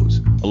shows,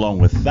 along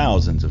with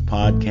thousands of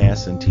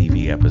podcasts and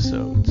TV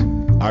episodes.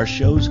 Our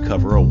shows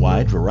cover a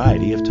wide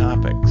variety of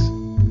topics.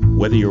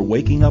 Whether you're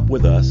waking up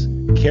with us,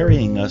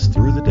 carrying us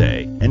through the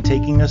day, and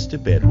taking us to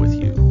bed with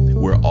you,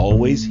 we're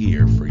always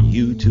here for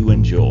you to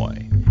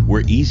enjoy.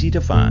 We're easy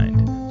to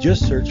find.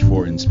 Just search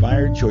for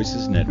Inspired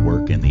Choices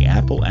Network in the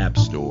Apple App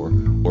Store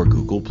or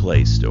Google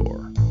Play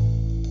Store.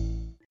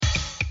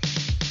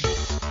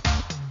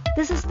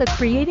 This is the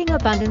Creating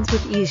Abundance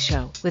with Ease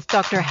show with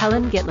Dr.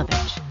 Helen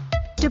Gitlovich.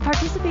 To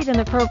participate in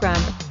the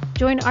program,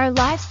 join our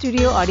live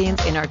studio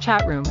audience in our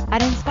chat room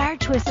at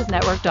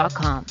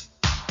inspiredchoicesnetwork.com.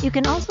 You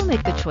can also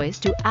make the choice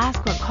to ask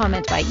or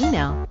comment by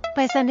email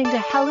by sending to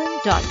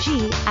helen.g@att.net.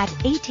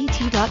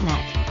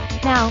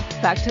 Now,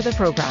 back to the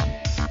program.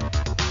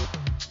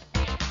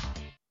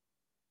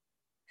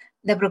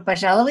 Добро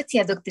пожаловать,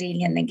 я доктор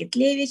Елена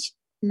Гитлевич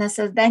на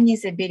создание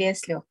изобилия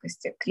с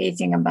легкостью,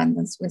 Creating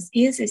Abundance with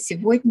Ease. И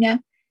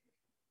сегодня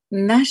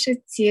наша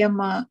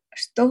тема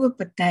 «Что вы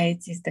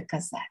пытаетесь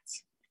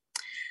доказать?».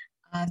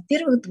 В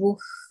первых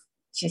двух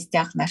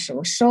частях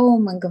нашего шоу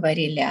мы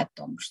говорили о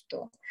том,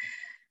 что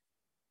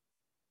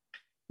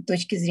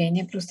точки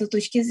зрения просто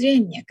точки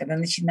зрения. Когда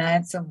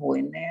начинаются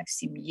войны в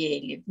семье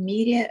или в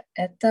мире,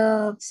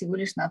 это всего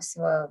лишь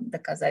навсего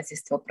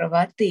доказательство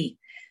правоты.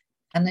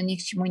 Оно ни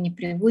к чему не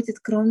приводит,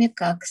 кроме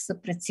как к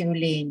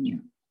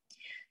сопротивлению.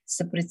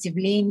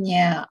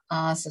 Сопротивление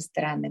со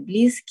стороны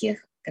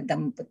близких, когда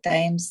мы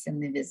пытаемся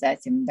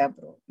навязать им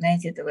добро.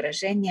 Знаете, это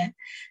выражение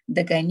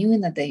 «догоню и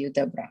надаю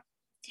добра».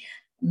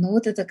 Но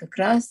вот это как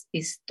раз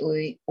из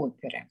той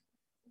оперы.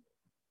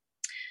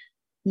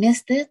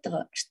 Вместо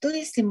этого, что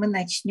если мы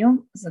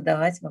начнем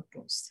задавать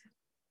вопросы?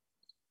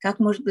 Как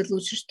может быть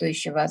лучше, что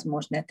еще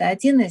возможно? Это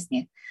один из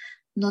них.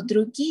 Но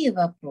другие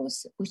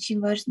вопросы очень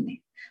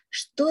важны.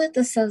 Что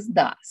это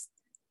создаст,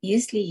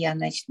 если я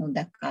начну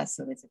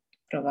доказывать эту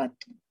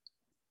правоту?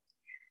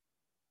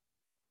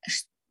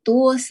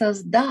 Что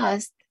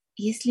создаст,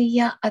 если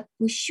я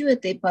отпущу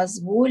это и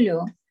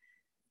позволю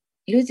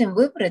людям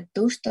выбрать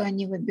то, что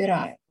они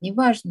выбирают?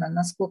 Неважно,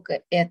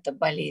 насколько это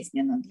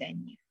болезненно для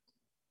них.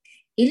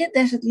 Или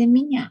даже для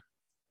меня.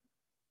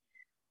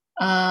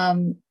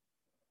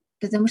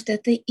 Потому что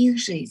это их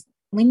жизнь.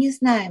 Мы не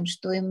знаем,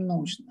 что им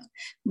нужно.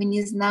 Мы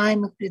не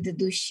знаем их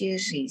предыдущие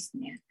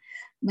жизни.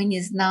 Мы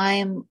не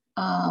знаем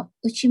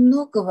очень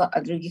многого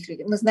о других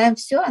людях. Мы знаем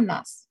все о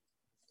нас.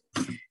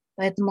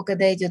 Поэтому,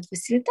 когда идет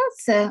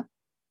фасилитация,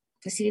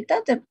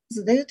 фасилитатор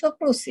задает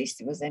вопросы,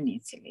 если вы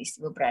заметили,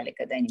 если вы брали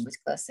когда-нибудь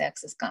классы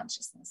Access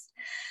Consciousness.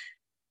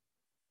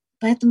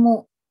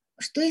 Поэтому,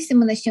 что если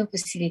мы начнем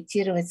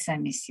фасилитировать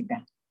сами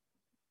себя?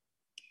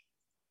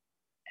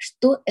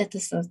 Что это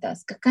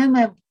создаст? Какая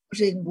моя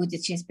жизнь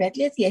будет через 5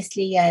 лет,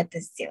 если я это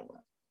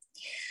сделаю?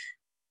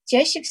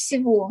 Чаще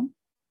всего,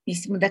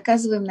 если мы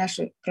доказываем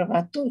нашу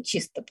правоту,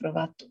 чисто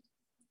правоту,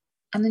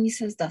 оно не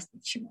создаст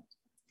ничего.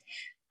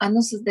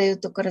 Оно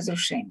создает только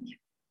разрушение.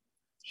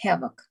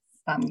 Havoc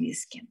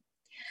по-английски.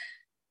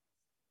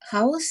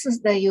 Хаос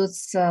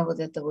создается, вот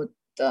эта вот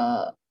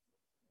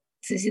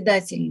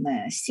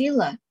созидательная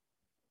сила,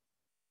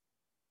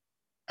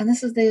 она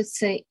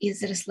создается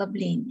из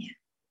расслабления,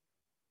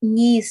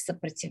 не из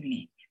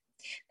сопротивления.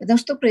 Потому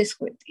что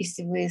происходит,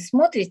 если вы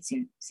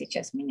смотрите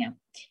сейчас меня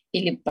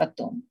или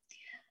потом,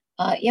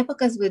 я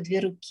показываю 2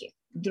 руки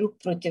друг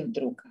против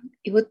друга.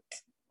 И вот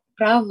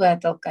правая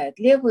толкает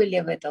левую,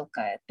 левая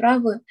толкает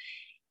правую,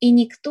 и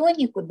никто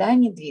никуда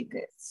не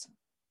двигается.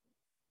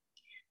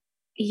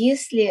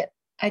 Если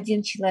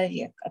один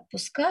человек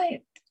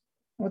отпускает,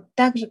 вот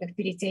так же, как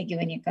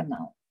перетягивание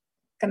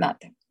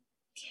каната,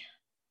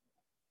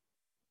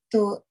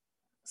 то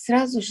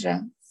сразу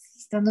же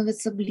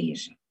становится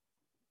ближе.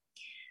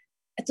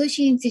 Это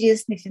очень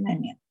интересный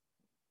феномен.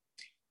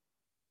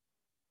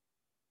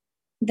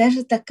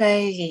 Даже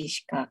такая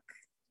вещь, как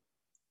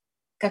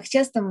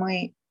часто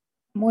мы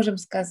можем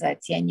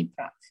сказать «я не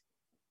прав».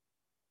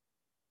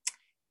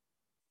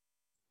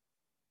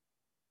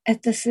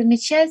 Это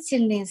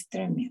замечательный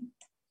инструмент.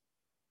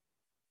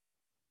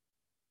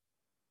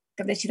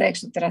 Когда человек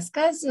что-то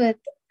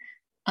рассказывает,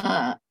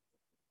 а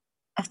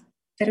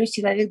второй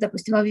человек,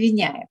 допустим,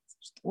 обвиняет,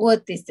 что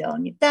вот ты сделал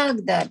не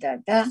так,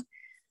 да.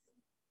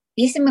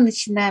 Если мы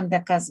начинаем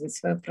доказывать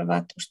свою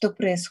правоту, что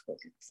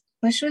происходит?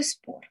 Большой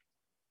спор.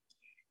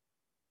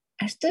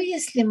 А что,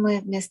 если мы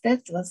вместо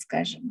этого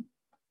скажем: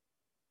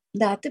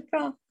 да, ты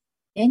прав,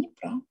 я не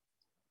прав.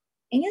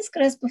 И несколько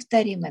раз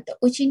повторим это.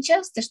 Очень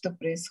часто что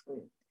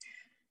происходит?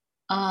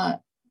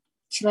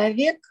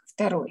 Человек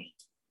второй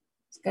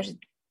скажет: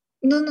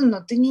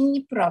 ну, ты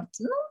не прав.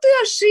 Ну, ты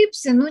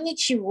ошибся, ну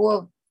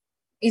ничего,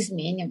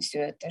 изменим все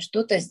это,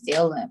 что-то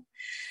сделаем.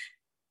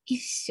 И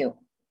все.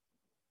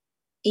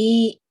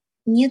 И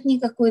нет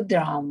никакой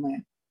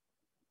драмы,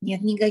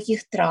 нет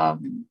никаких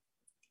травм.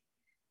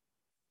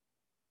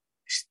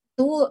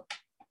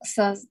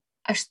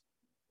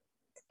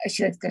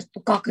 Человек скажет: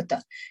 ну как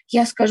это?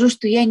 Я скажу,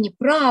 что я не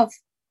прав.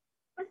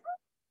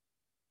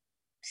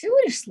 Всего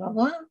лишь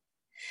слова.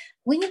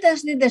 Вы не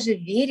должны даже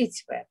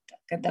верить в это,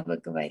 когда вы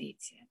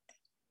говорите это.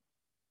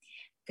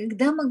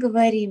 когда мы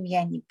говорим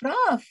 «я не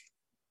прав»,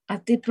 а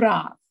ты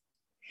прав,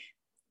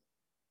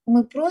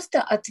 мы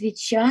просто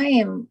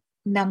отвечаем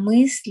на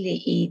мысли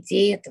и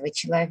идеи этого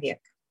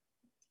человека.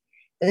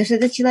 Потому что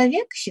этот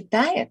человек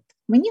считает,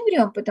 мы не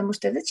врем, потому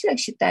что этот человек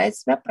считает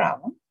себя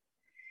правым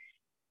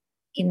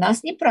и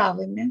нас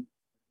неправыми.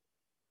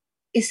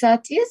 И,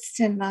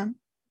 соответственно,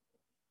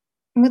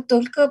 мы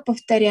только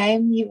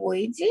повторяем его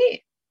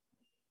идеи.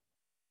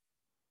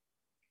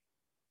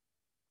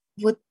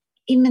 Вот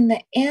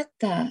именно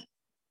это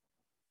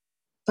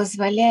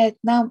позволяет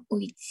нам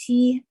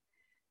уйти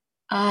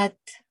от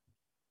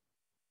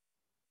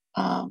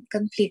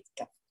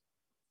конфликтов.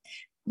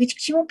 Ведь к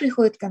чему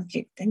приходит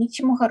конфликт? Ни к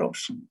чему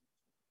хорошему.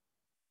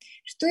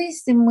 Что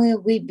если мы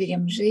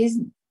выберем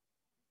жизнь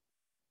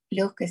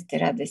легкости,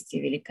 радости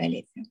и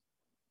великолепия?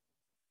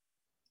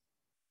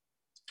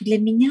 Для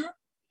меня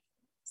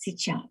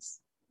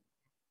сейчас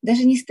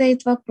даже не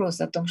стоит вопрос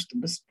о том,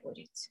 чтобы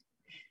спорить.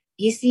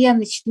 Если я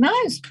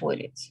начинаю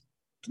спорить,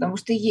 потому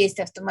что есть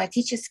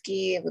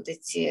автоматические вот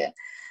эти,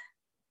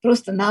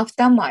 просто на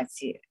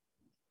автомате,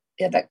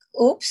 я так,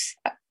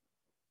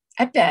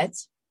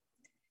 опять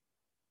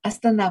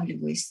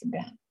останавливаю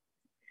себя.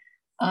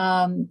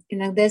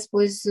 Иногда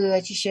использую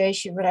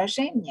очищающее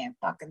выражение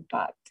pack and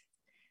pat.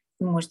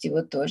 Вы можете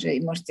его тоже,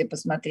 и можете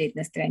посмотреть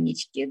на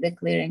страничке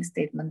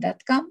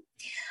theclearingstatement.com.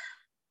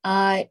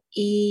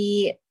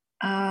 И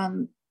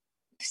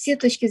все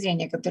точки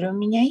зрения, которые у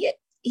меня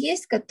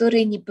есть,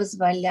 которые не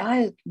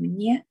позволяют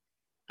мне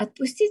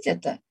отпустить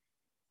это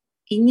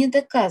и не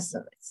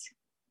доказывать.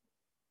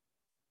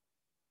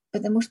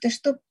 Потому что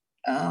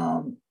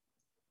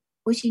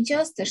очень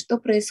часто что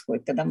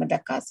происходит, когда мы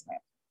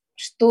доказываем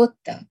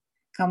что-то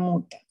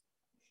кому-то?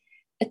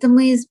 Это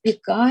мы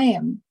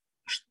избегаем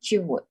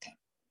чего-то.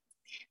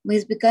 Мы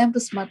избегаем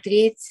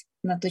посмотреть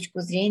на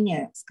точку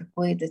зрения, с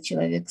какой этот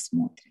человек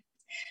смотрит.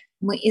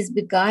 Мы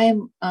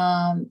избегаем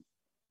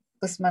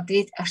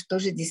посмотреть, а что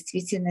же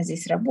действительно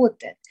здесь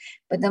работает.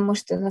 Потому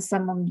что на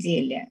самом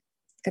деле,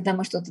 когда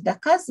мы что-то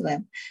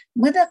доказываем,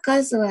 мы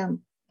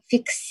доказываем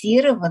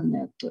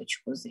фиксированную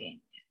точку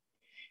зрения.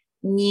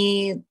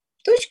 Не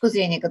точку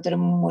зрения,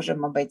 которую мы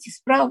можем обойти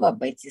справа,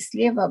 обойти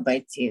слева,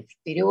 обойти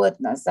вперед,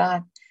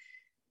 назад.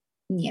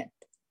 Нет.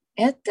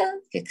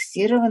 Это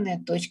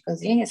фиксированная точка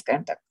зрения,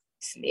 скажем так,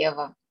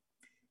 слева.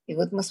 И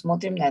вот мы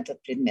смотрим на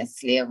этот предмет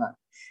слева.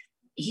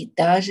 И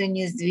даже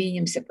не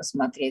сдвинемся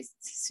посмотреть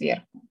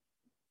сверху.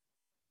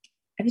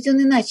 А ведь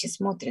он иначе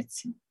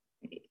смотрится.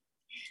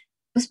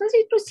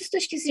 Посмотреть просто с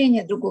точки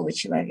зрения другого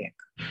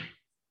человека.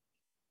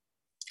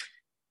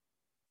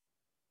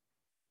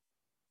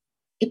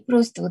 И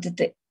просто вот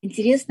эта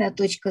интересная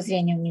точка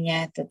зрения у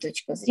меня – это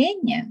точка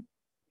зрения.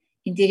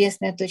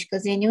 Интересная точка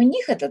зрения у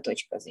них – это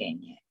точка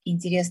зрения.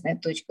 Интересная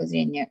точка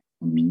зрения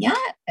у меня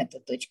 – это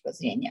точка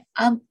зрения.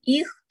 А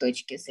их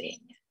точки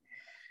зрения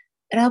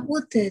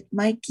работает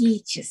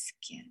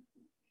магически.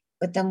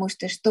 Потому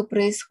что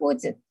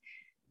происходит?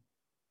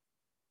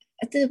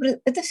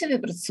 Это все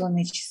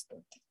вибрационные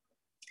частоты.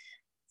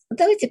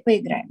 Давайте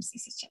поиграемся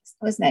сейчас.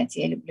 Вы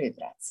знаете, я люблю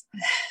играться.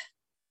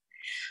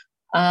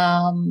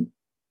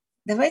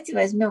 Давайте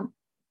возьмем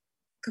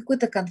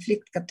какой-то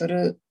конфликт,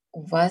 который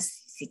у вас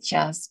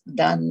сейчас в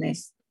данную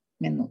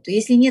минуту.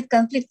 Если нет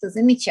конфликта,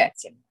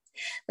 замечательно.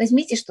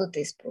 Возьмите что-то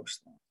из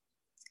прошлого.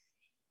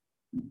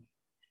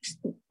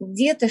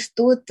 Где-то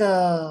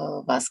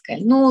что-то вас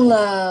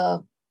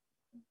кольнуло,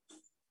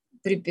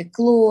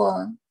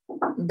 припекло,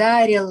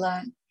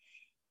 ударило.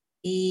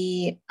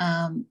 И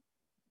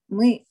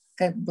мы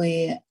как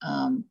бы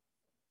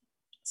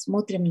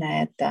смотрим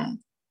на это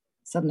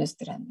с одной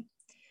стороны.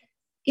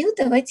 И вот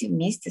давайте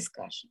вместе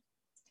скажем.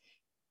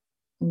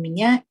 У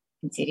меня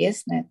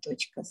интересная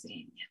точка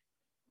зрения.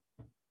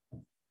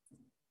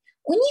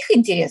 У них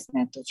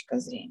интересная точка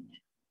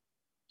зрения.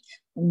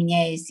 У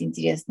меня есть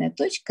интересная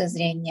точка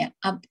зрения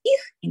об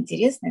их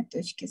интересной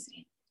точке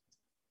зрения.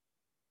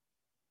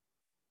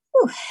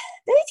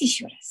 Давайте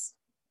еще раз.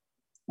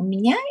 У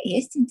меня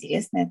есть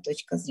интересная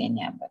точка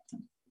зрения об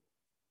этом.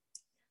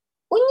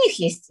 У них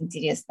есть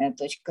интересная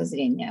точка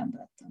зрения об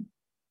этом.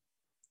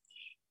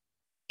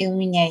 И у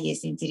меня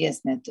есть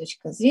интересная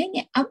точка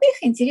зрения об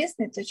их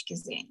интересной точке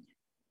зрения.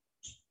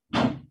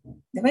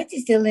 Давайте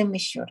сделаем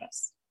еще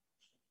раз.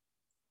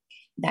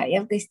 Да,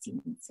 я в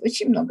гостинице.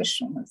 Очень много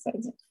шума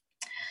сзади.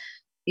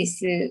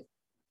 Если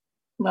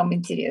вам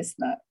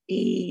интересно.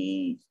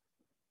 И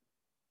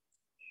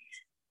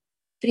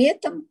при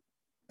этом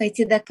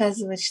пойти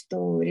доказывать,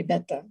 что,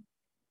 ребята,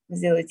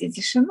 сделайте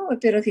тишину.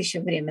 Во-первых, еще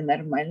время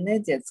нормальное,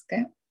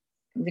 детское.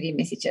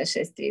 Время сейчас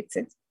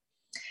 6:30.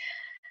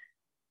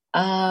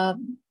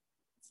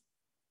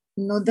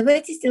 Но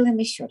давайте сделаем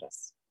еще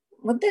раз.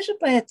 Вот даже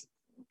про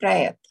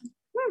это.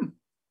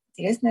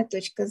 Интересная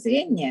точка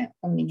зрения.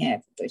 У меня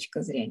эта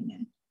точка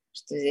зрения,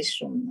 что здесь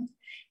шумно.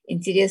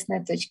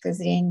 Интересная точка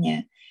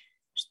зрения,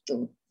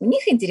 что у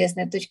них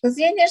интересная точка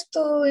зрения,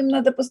 что им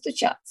надо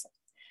постучаться.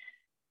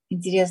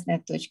 Интересная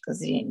точка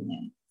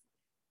зрения.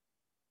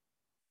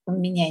 У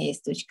меня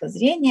есть точка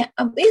зрения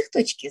об их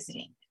точке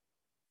зрения.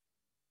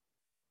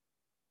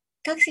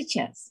 Как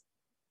сейчас?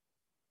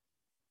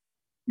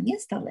 Мне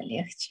стало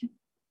легче.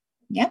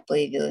 У меня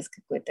появилось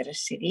какое-то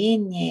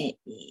расширение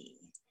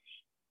и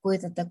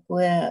какое-то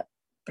такое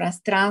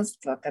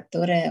пространство,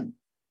 которое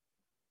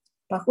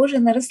похоже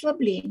на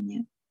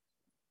расслабление.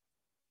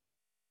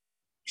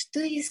 Что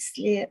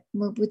если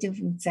мы будем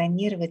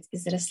функционировать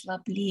из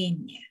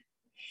расслабления?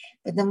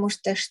 Потому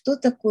что что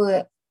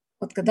такое,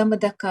 вот когда мы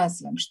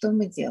доказываем, что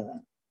мы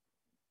делаем?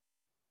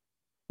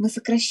 Мы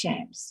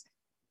сокращаемся.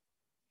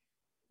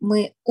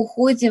 Мы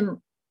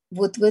уходим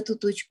вот в эту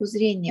точку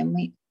зрения.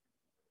 Мы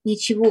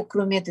ничего,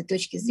 кроме этой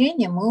точки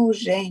зрения, мы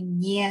уже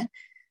не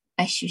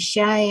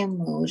ощущаем,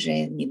 мы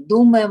уже не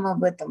думаем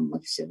об этом,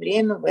 мы все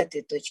время в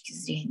этой точке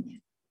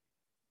зрения.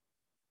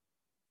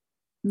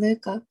 Ну и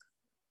как?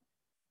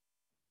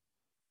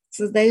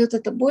 Создает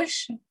это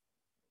больше?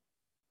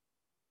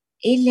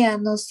 Или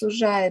оно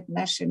сужает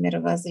наше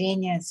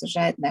мировоззрение,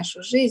 сужает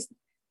нашу жизнь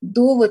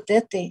до вот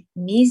этой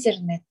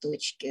мизерной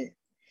точки,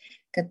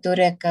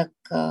 которая как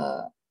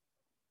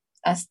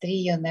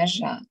острие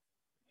ножа.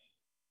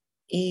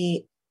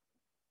 И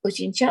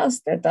очень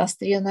часто это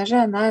острие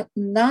ножа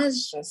нас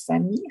же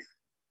самих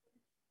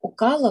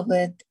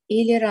укалывает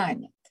или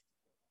ранит.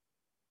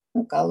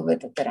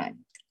 Укалывает это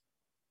ранит.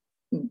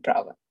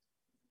 Право.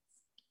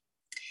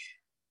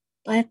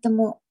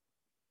 Поэтому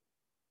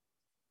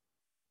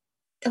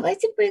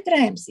давайте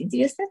поиграемся.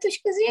 Интересная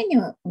точка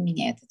зрения у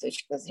меня эта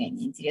точка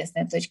зрения.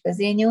 Интересная точка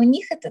зрения у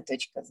них эта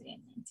точка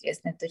зрения.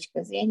 Интересная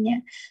точка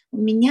зрения у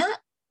меня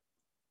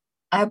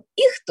об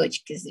их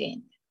точке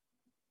зрения.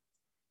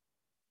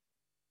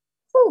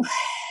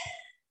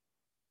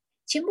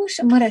 Чем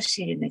больше мы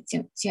расширены,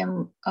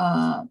 тем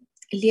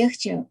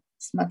легче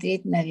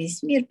смотреть на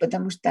весь мир,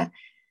 потому что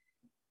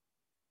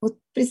вот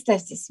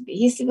представьте себе,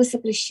 если вы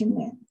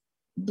сокращены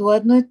до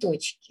одной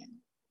точки,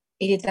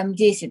 или там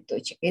 10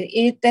 точек,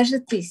 или даже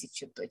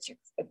 1000 точек,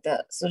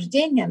 это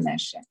суждение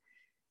наше,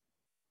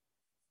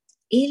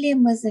 или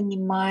мы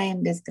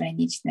занимаем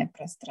безграничное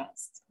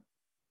пространство,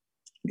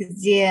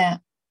 где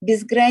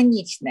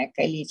безграничное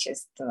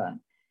количество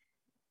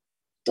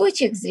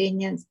точек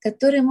зрения,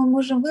 которые мы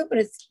можем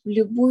выбрать в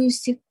любую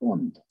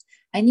секунду.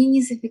 Они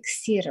не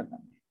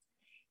зафиксированы.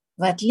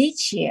 В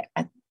отличие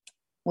от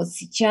вот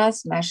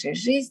сейчас в нашей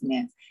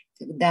жизни,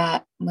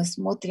 когда мы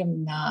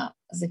смотрим на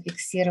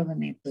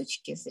зафиксированные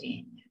точки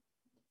зрения.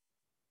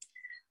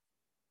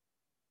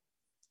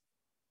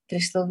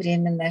 Пришло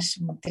время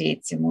нашему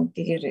третьему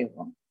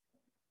перерыву.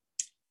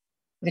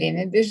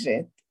 Время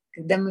бежит.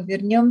 Когда мы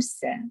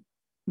вернемся,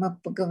 мы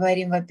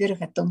поговорим,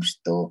 во-первых, о том,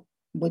 что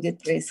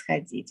будет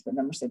происходить,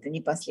 потому что это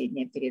не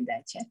последняя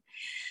передача.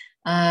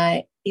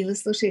 И вы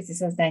слушаете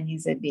 «Создание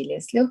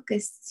изобилия с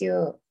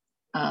легкостью»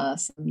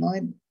 со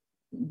мной,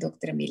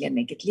 доктором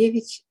Еленой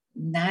Гитлевич,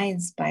 на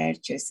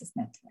Inspired Choices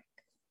Network.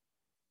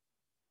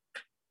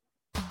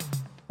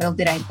 We'll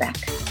be right back.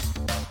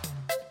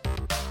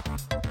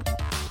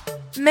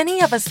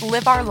 Many of us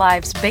live our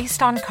lives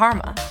based on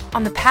karma,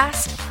 on the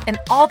past, and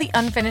all the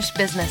unfinished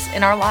business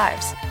in our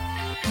lives.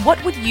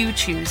 What would you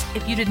choose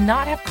if you did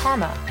not have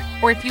karma,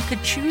 or if you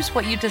could choose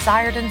what you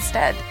desired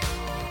instead?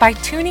 By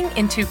tuning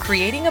into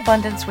Creating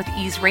Abundance with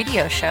Ease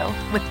radio show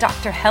with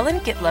Dr. Helen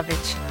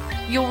Gitlovich,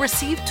 you'll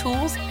receive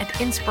tools and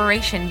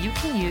inspiration you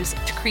can use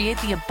to create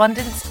the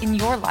abundance in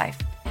your life.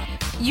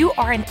 You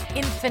are an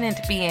infinite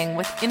being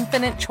with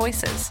infinite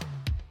choices.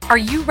 Are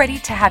you ready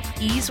to have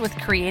ease with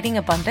creating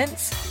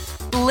abundance?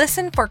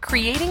 Listen for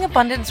Creating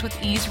Abundance with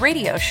Ease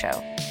radio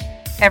show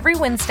every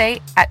Wednesday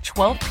at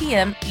 12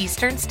 p.m.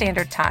 Eastern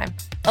Standard Time,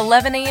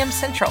 11 a.m.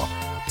 Central,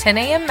 10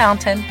 a.m.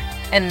 Mountain,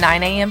 and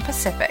 9 a.m.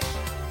 Pacific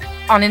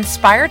on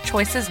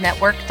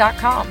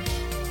InspiredChoicesNetwork.com.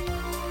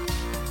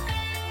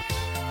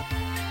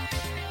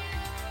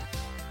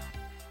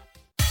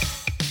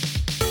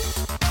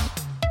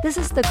 This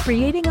is the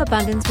Creating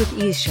Abundance with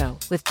Ease show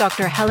with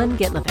Dr. Helen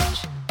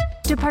Gitlovich.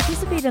 To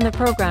participate in the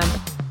program,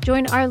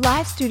 join our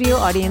live studio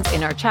audience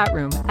in our chat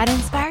room at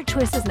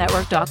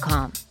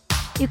InspiredChoicesNetwork.com.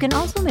 You can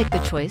also make the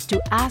choice to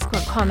ask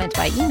or comment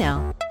by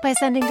email by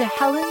sending to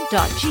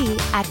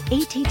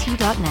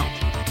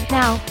helen.g@att.net.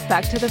 Now,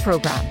 back to the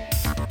program.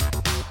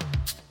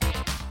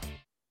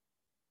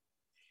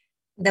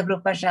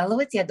 Добро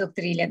пожаловать, я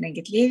доктор Елена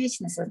Гитлевич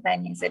на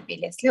 «Создание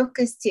изобилия с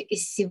легкостью». И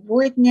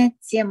сегодня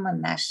тема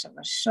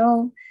нашего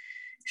шоу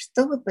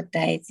 «Что вы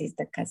пытаетесь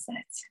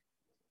доказать?».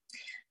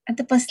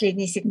 Это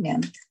последний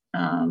сегмент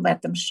в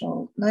этом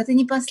шоу, но это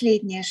не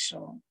последнее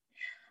шоу.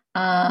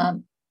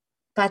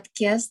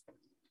 Подкаст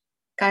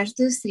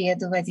каждую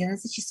среду в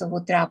 11 часов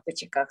утра по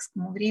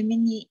чикагскому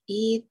времени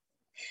и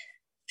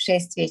в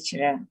 6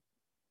 вечера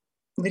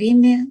в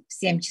Риме, в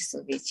 7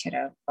 часов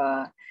вечера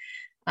в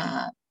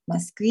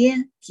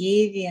Москве,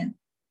 Киеве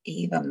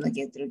и во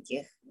многих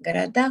других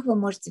городах. Вы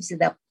можете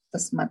всегда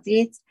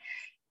посмотреть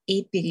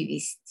и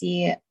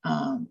перевести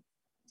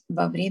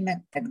во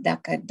время, когда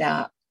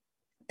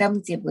там,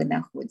 где вы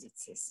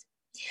находитесь.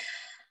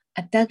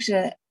 А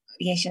также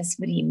я сейчас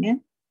в Риме.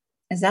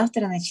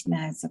 Завтра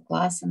начинаются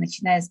классы,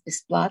 начиная с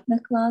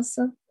бесплатных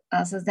классов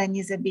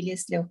создание изобилия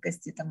с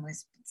легкостью. Это мой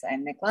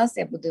специальный класс.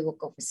 Я буду его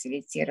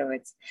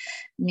кофасилитировать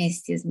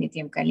вместе с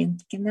Дмитрием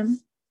Калинкиным.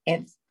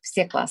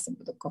 Все классы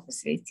буду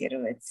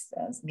кофасилитировать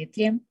с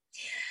Дмитрием.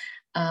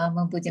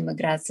 Мы будем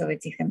играться в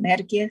этих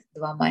энергиях.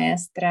 2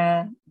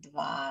 маэстро,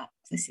 2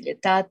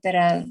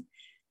 фасилитатора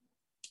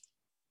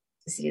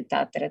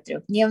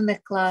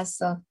 3-дневных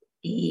классов.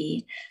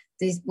 И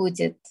то есть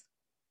будет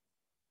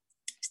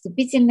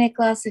вступительные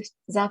классы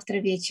завтра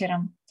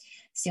вечером,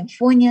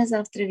 симфония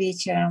завтра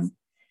вечером,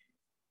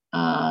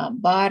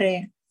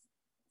 бары,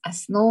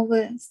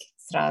 основы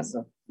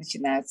сразу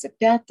начинаются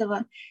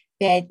 5-го,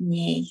 5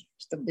 дней,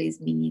 чтобы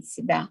изменить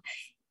себя,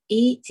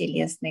 и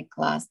телесный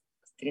класс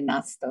с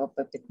 13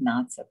 по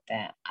 15,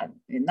 а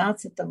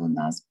 12 у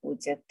нас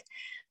будет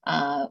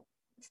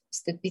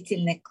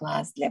вступительный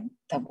класс для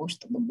того,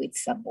 чтобы быть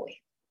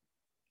собой.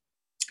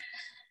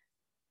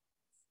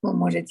 Вы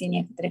можете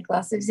некоторые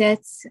классы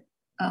взять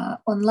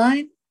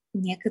онлайн,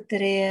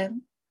 некоторые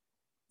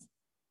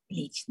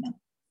лично.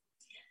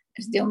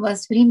 Ждем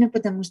вас в Риме,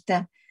 потому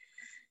что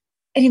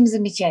Рим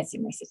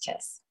замечательный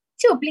сейчас.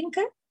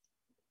 Тепленько,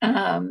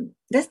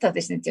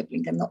 достаточно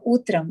тепленько, но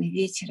утром и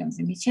вечером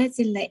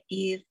замечательно.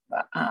 И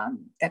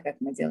так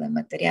как мы делаем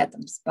это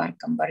рядом с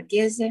парком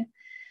Боргезе,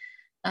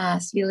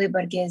 с виллой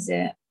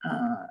Боргезе,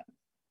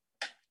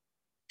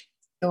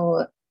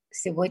 то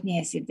сегодня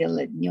я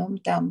сидела днем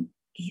там,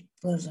 и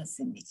было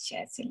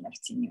замечательно в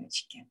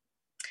тенечке.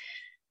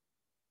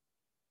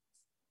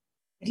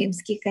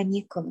 Римские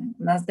каникулы.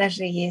 У нас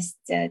даже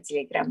есть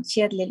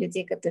телеграм-чат для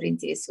людей, которые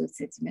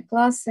интересуются этими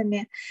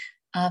классами.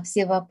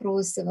 Все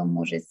вопросы вы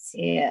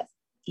можете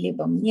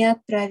либо мне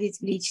отправить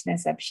в личное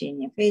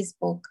сообщение в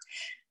Facebook,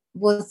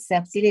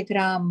 WhatsApp,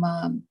 Telegram,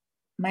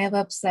 мой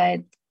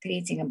веб-сайт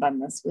Creating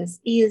Abundance with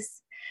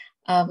Ease.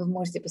 Вы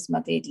можете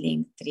посмотреть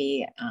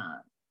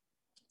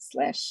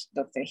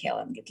link.tree/Dr.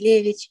 Helen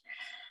Gitlevich.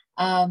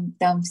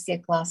 Там все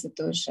классы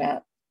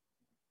тоже,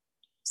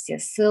 все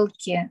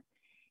ссылки.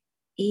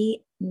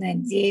 И,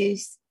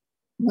 надеюсь,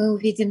 мы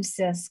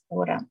увидимся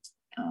скоро,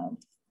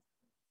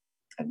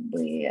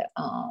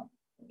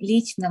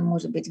 лично,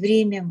 может быть, в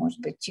Риме, может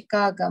быть, в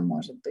Чикаго,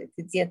 может быть,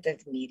 где-то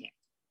в мире.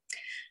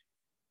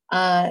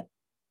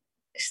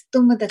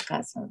 Что мы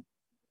доказываем?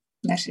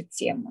 Наша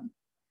тема.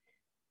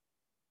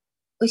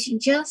 Очень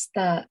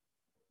часто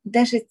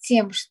даже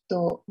тем,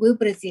 что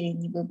выбрать или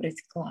не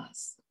выбрать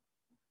класс,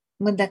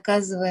 мы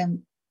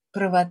доказываем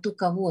правоту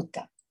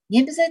кого-то.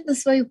 Не обязательно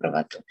свою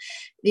правоту.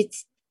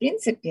 Ведь, в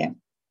принципе,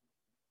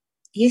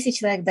 если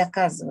человек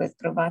доказывает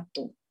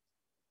правоту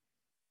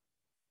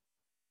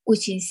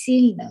очень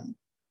сильно,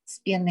 с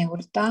пеной у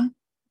рта,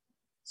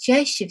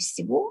 чаще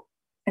всего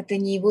это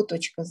не его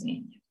точка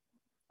зрения.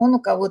 Он у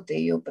кого-то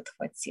ее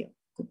подхватил,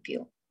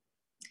 купил.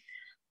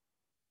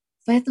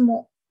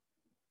 Поэтому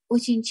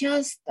очень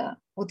часто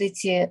вот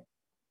эти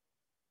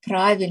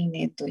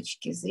правильные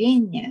точки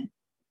зрения,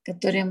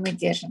 которые мы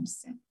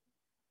держимся,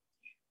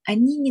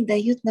 они не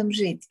дают нам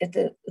жить.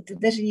 Это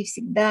даже не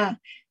всегда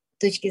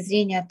точки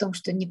зрения о том,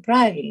 что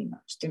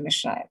неправильно, что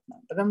мешает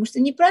нам. Потому что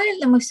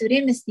неправильно мы все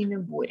время с ними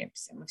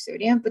боремся, мы все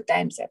время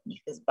пытаемся от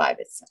них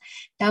избавиться.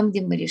 Там,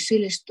 где мы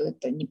решили, что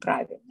это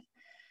неправильно.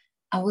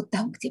 А вот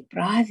там, где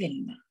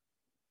правильно,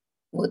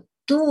 вот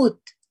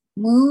тут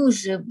мы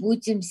уже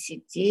будем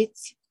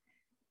сидеть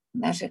в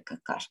наших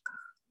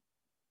какашках.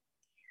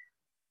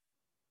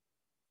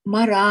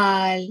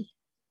 Мораль,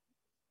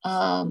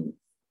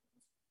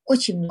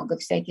 очень много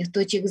всяких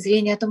точек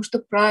зрения о том, что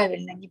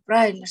правильно,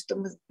 неправильно, что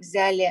мы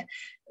взяли,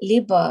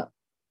 либо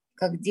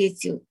как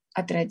дети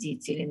от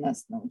родителей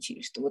нас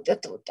научили, что вот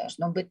это вот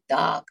должно быть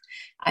так,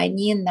 а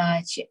не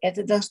иначе,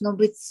 это должно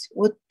быть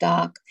вот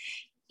так.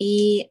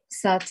 И,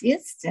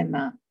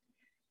 соответственно,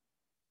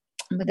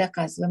 мы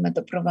доказываем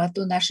эту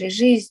правоту нашей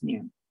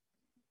жизнью,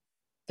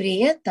 при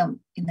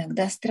этом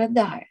иногда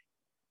страдая.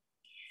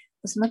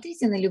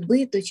 Посмотрите на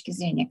любые точки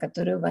зрения,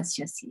 которые у вас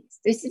сейчас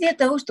есть. То есть идея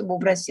того, чтобы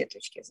убрать все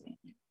точки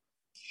зрения.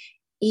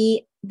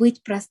 И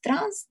быть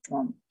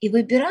пространством, и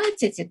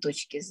выбирать эти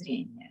точки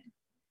зрения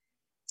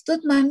в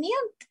тот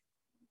момент,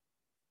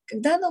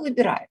 когда оно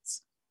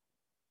выбирается.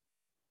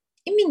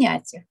 И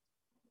менять их.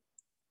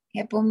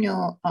 Я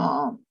помню,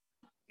 я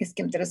с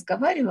кем-то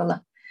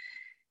разговаривала,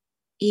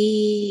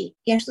 и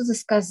я что-то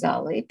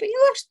сказала, и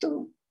поняла,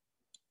 что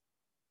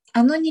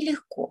оно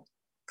нелегко.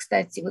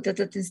 Кстати, вот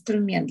этот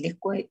инструмент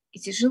легко и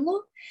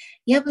тяжело,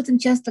 я об этом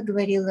часто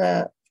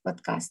говорила в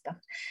подкастах.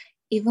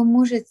 И вы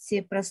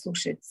можете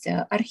прослушать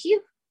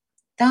архив,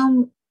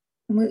 там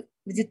мы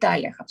в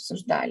деталях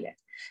обсуждали,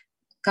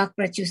 как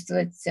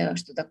прочувствовать,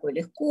 что такое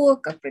легко,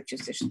 как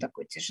прочувствовать, что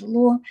такое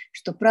тяжело,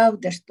 что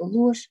правда, что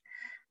ложь.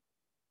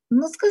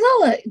 Но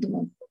сказала, и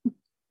думаю,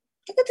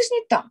 так это же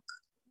не так.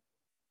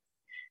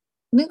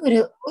 Ну и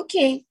говорю,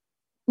 окей,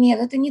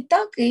 нет, это не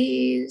так,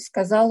 и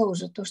сказала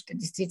уже то, что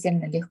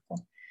действительно легко.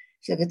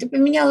 Все говорят, ты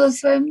поменяла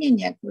свое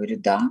мнение? Я говорю,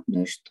 да,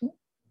 ну и что?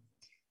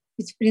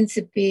 Ведь, в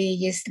принципе,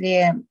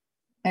 если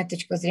моя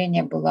точка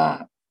зрения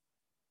была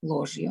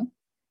ложью,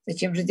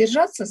 зачем же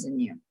держаться за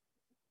нее?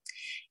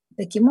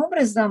 Таким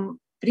образом,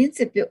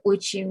 принципе,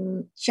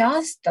 очень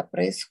часто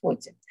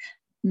происходит.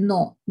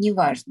 Но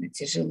неважно,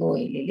 тяжело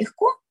или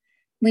легко,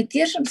 мы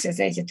держимся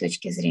за эти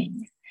точки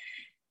зрения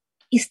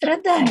и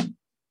страдаем.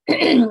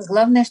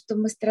 Главное, что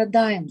мы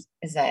страдаем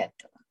из-за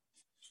этого.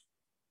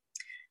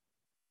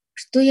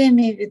 Что я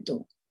имею в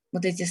виду?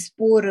 Вот эти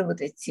споры,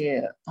 вот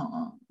эти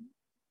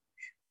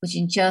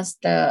очень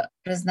часто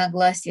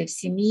разногласия в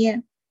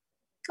семье,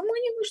 кому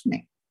они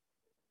нужны?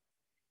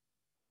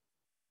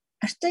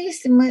 А что,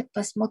 если мы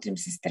посмотрим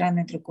со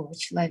стороны другого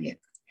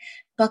человека?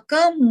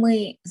 Пока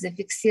мы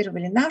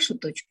зафиксировали нашу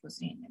точку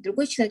зрения,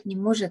 другой человек не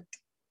может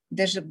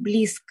даже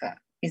близко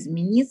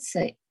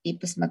измениться и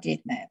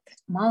посмотреть на это.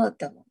 Мало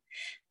того,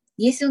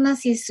 если у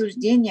нас есть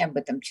суждение об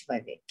этом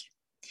человеке,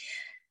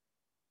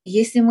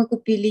 если мы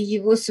купили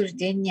его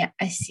суждение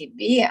о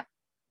себе,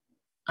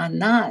 о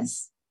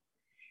нас,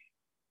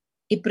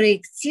 и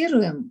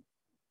проектируем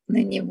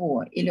на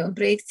него, или он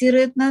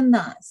проектирует на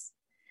нас,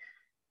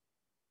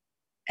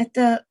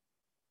 это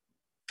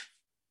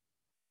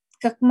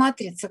как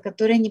матрица,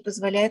 которая не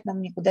позволяет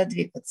нам никуда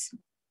двигаться.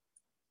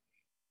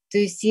 То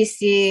есть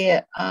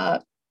если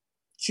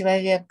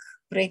человек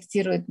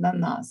проектирует на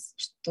нас,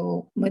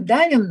 что мы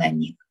давим на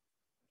них,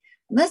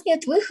 у нас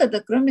нет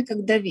выхода, кроме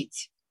как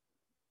давить.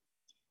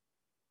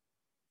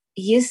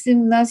 Если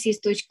у нас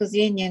есть точка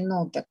зрения,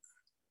 ну так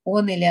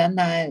он или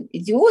она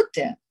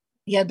идиоты,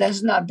 я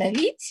должна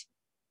давить,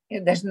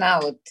 я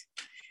должна вот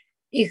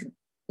их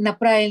на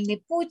правильный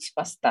путь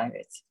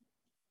поставить,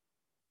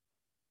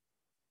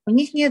 у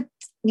них нет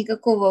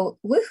никакого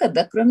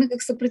выхода, кроме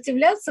как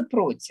сопротивляться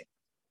против.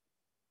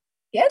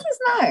 Я это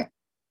знаю.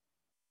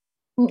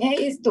 У меня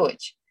есть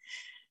дочь.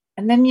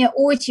 Она меня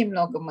очень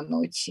многому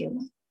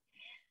научила.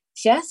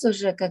 Сейчас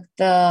уже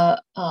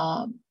как-то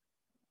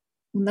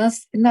у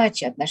нас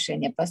иначе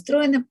отношения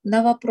построены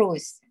на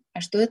вопросе,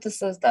 а что это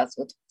создаст?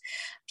 Вот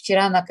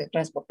вчера она как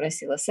раз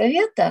попросила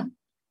совета,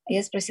 а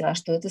я спросила, а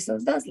что это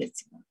создаст для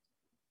тебя?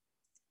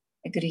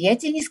 Я говорю, я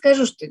тебе не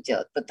скажу, что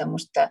делать, потому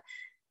что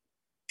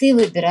ты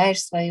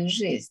выбираешь свою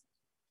жизнь.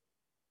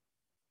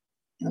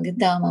 Она говорит,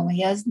 да, мама,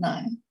 я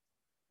знаю.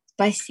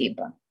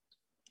 Спасибо.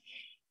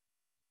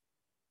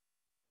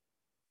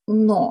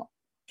 Но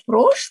в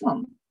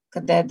прошлом,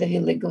 когда я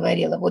давила и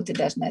говорила, вот ты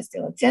должна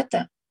сделать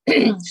это,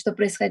 что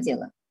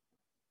происходило?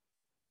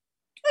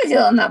 Я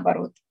делала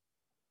наоборот.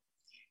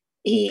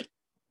 И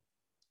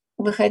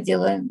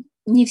выходила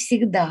не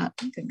всегда,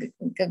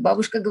 как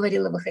бабушка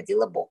говорила,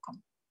 выходила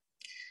боком.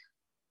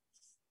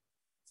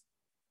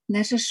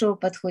 Наше шоу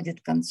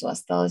подходит к концу,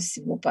 осталось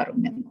всего пару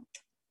минут.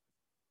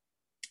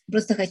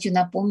 Просто хочу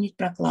напомнить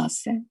про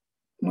классы.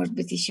 Может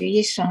быть, еще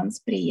есть шанс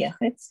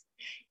приехать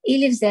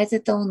или взять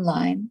это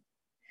онлайн.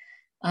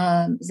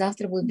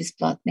 Завтра будет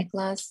бесплатный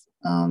класс.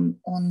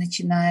 Он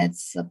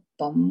начинается,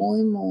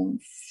 по-моему,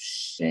 в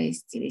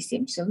 6 или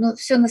 7 часов. Ну,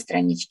 все на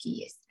страничке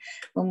есть.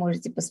 Вы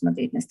можете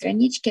посмотреть на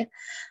страничке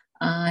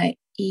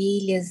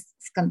или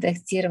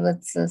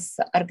сконтактироваться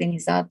с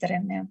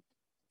организаторами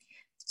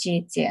в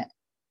чате,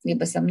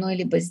 либо со мной,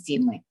 либо с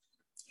Димой.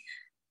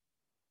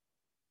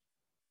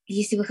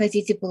 Если вы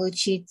хотите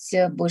получить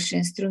больше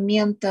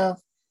инструментов,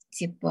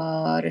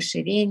 типа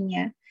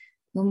расширения,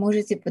 вы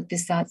можете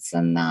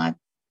подписаться на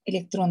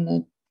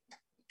электронное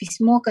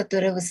письмо,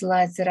 которое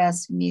высылается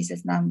раз в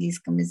месяц на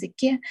английском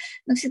языке,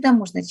 но всегда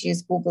можно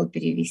через Google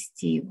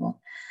перевести его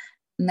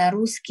на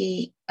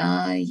русский,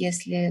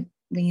 если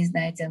вы не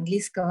знаете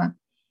английского.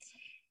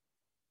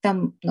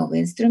 Там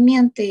новые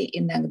инструменты,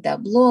 иногда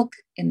блог,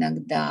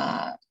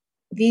 иногда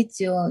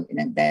видео,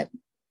 иногда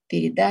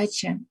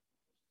передача.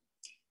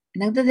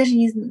 Иногда даже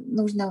не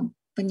нужно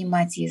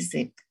понимать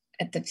язык.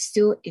 Это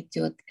все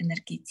идет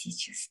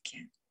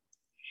энергетически.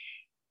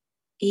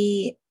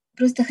 И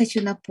просто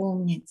хочу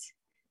напомнить,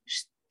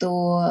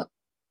 что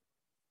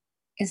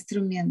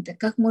инструменты,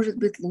 как может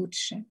быть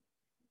лучше,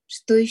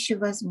 что еще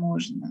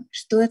возможно,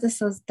 что это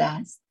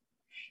создаст.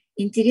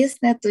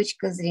 Интересная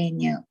точка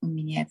зрения, у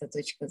меня это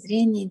точка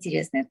зрения,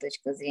 интересная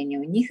точка зрения,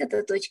 у них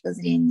это точка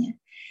зрения.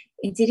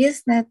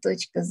 Интересная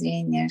точка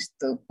зрения,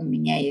 что у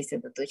меня есть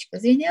эта точка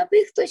зрения, об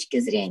их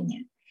точке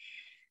зрения.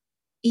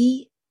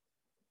 И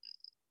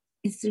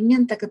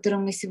инструмент, о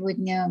котором мы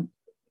сегодня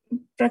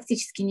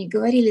практически не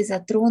говорили,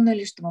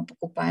 затронули, что мы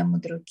покупаем у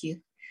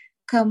других.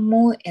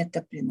 Кому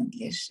это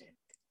принадлежит?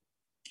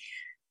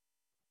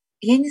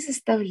 Я не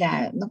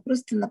заставляю, но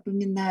просто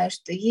напоминаю,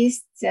 что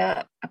есть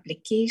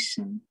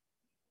application,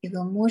 и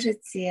вы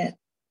можете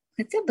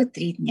хотя бы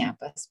 3 дня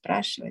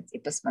поспрашивать и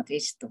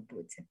посмотреть, что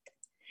будет.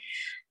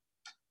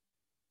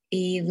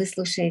 И вы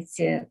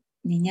слушаете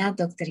меня,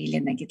 доктор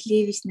Елена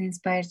Гитлевич, на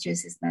Inspired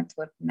Choices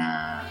Network,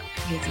 на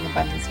Creating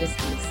Abundance with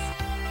Ease.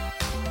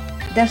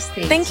 До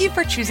встречи. Thank you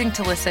for choosing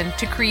to listen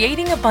to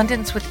Creating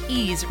Abundance with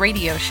Ease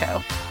radio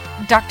show.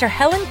 Dr.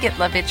 Helen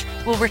Gitlevich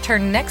will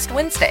return next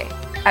Wednesday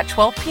at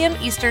 12 p.m.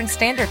 Eastern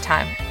Standard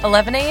Time,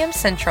 11 a.m.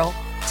 Central,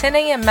 10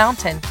 a.m.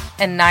 Mountain,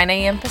 and 9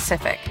 a.m.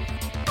 Pacific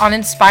on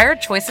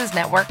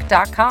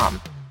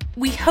InspiredChoicesNetwork.com.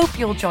 We hope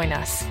you'll join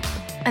us.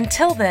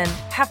 Until then,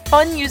 have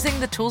fun using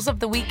the tools of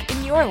the week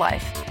in your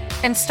life.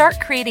 and start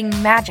creating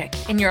magic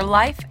in your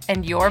life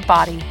and your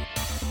body.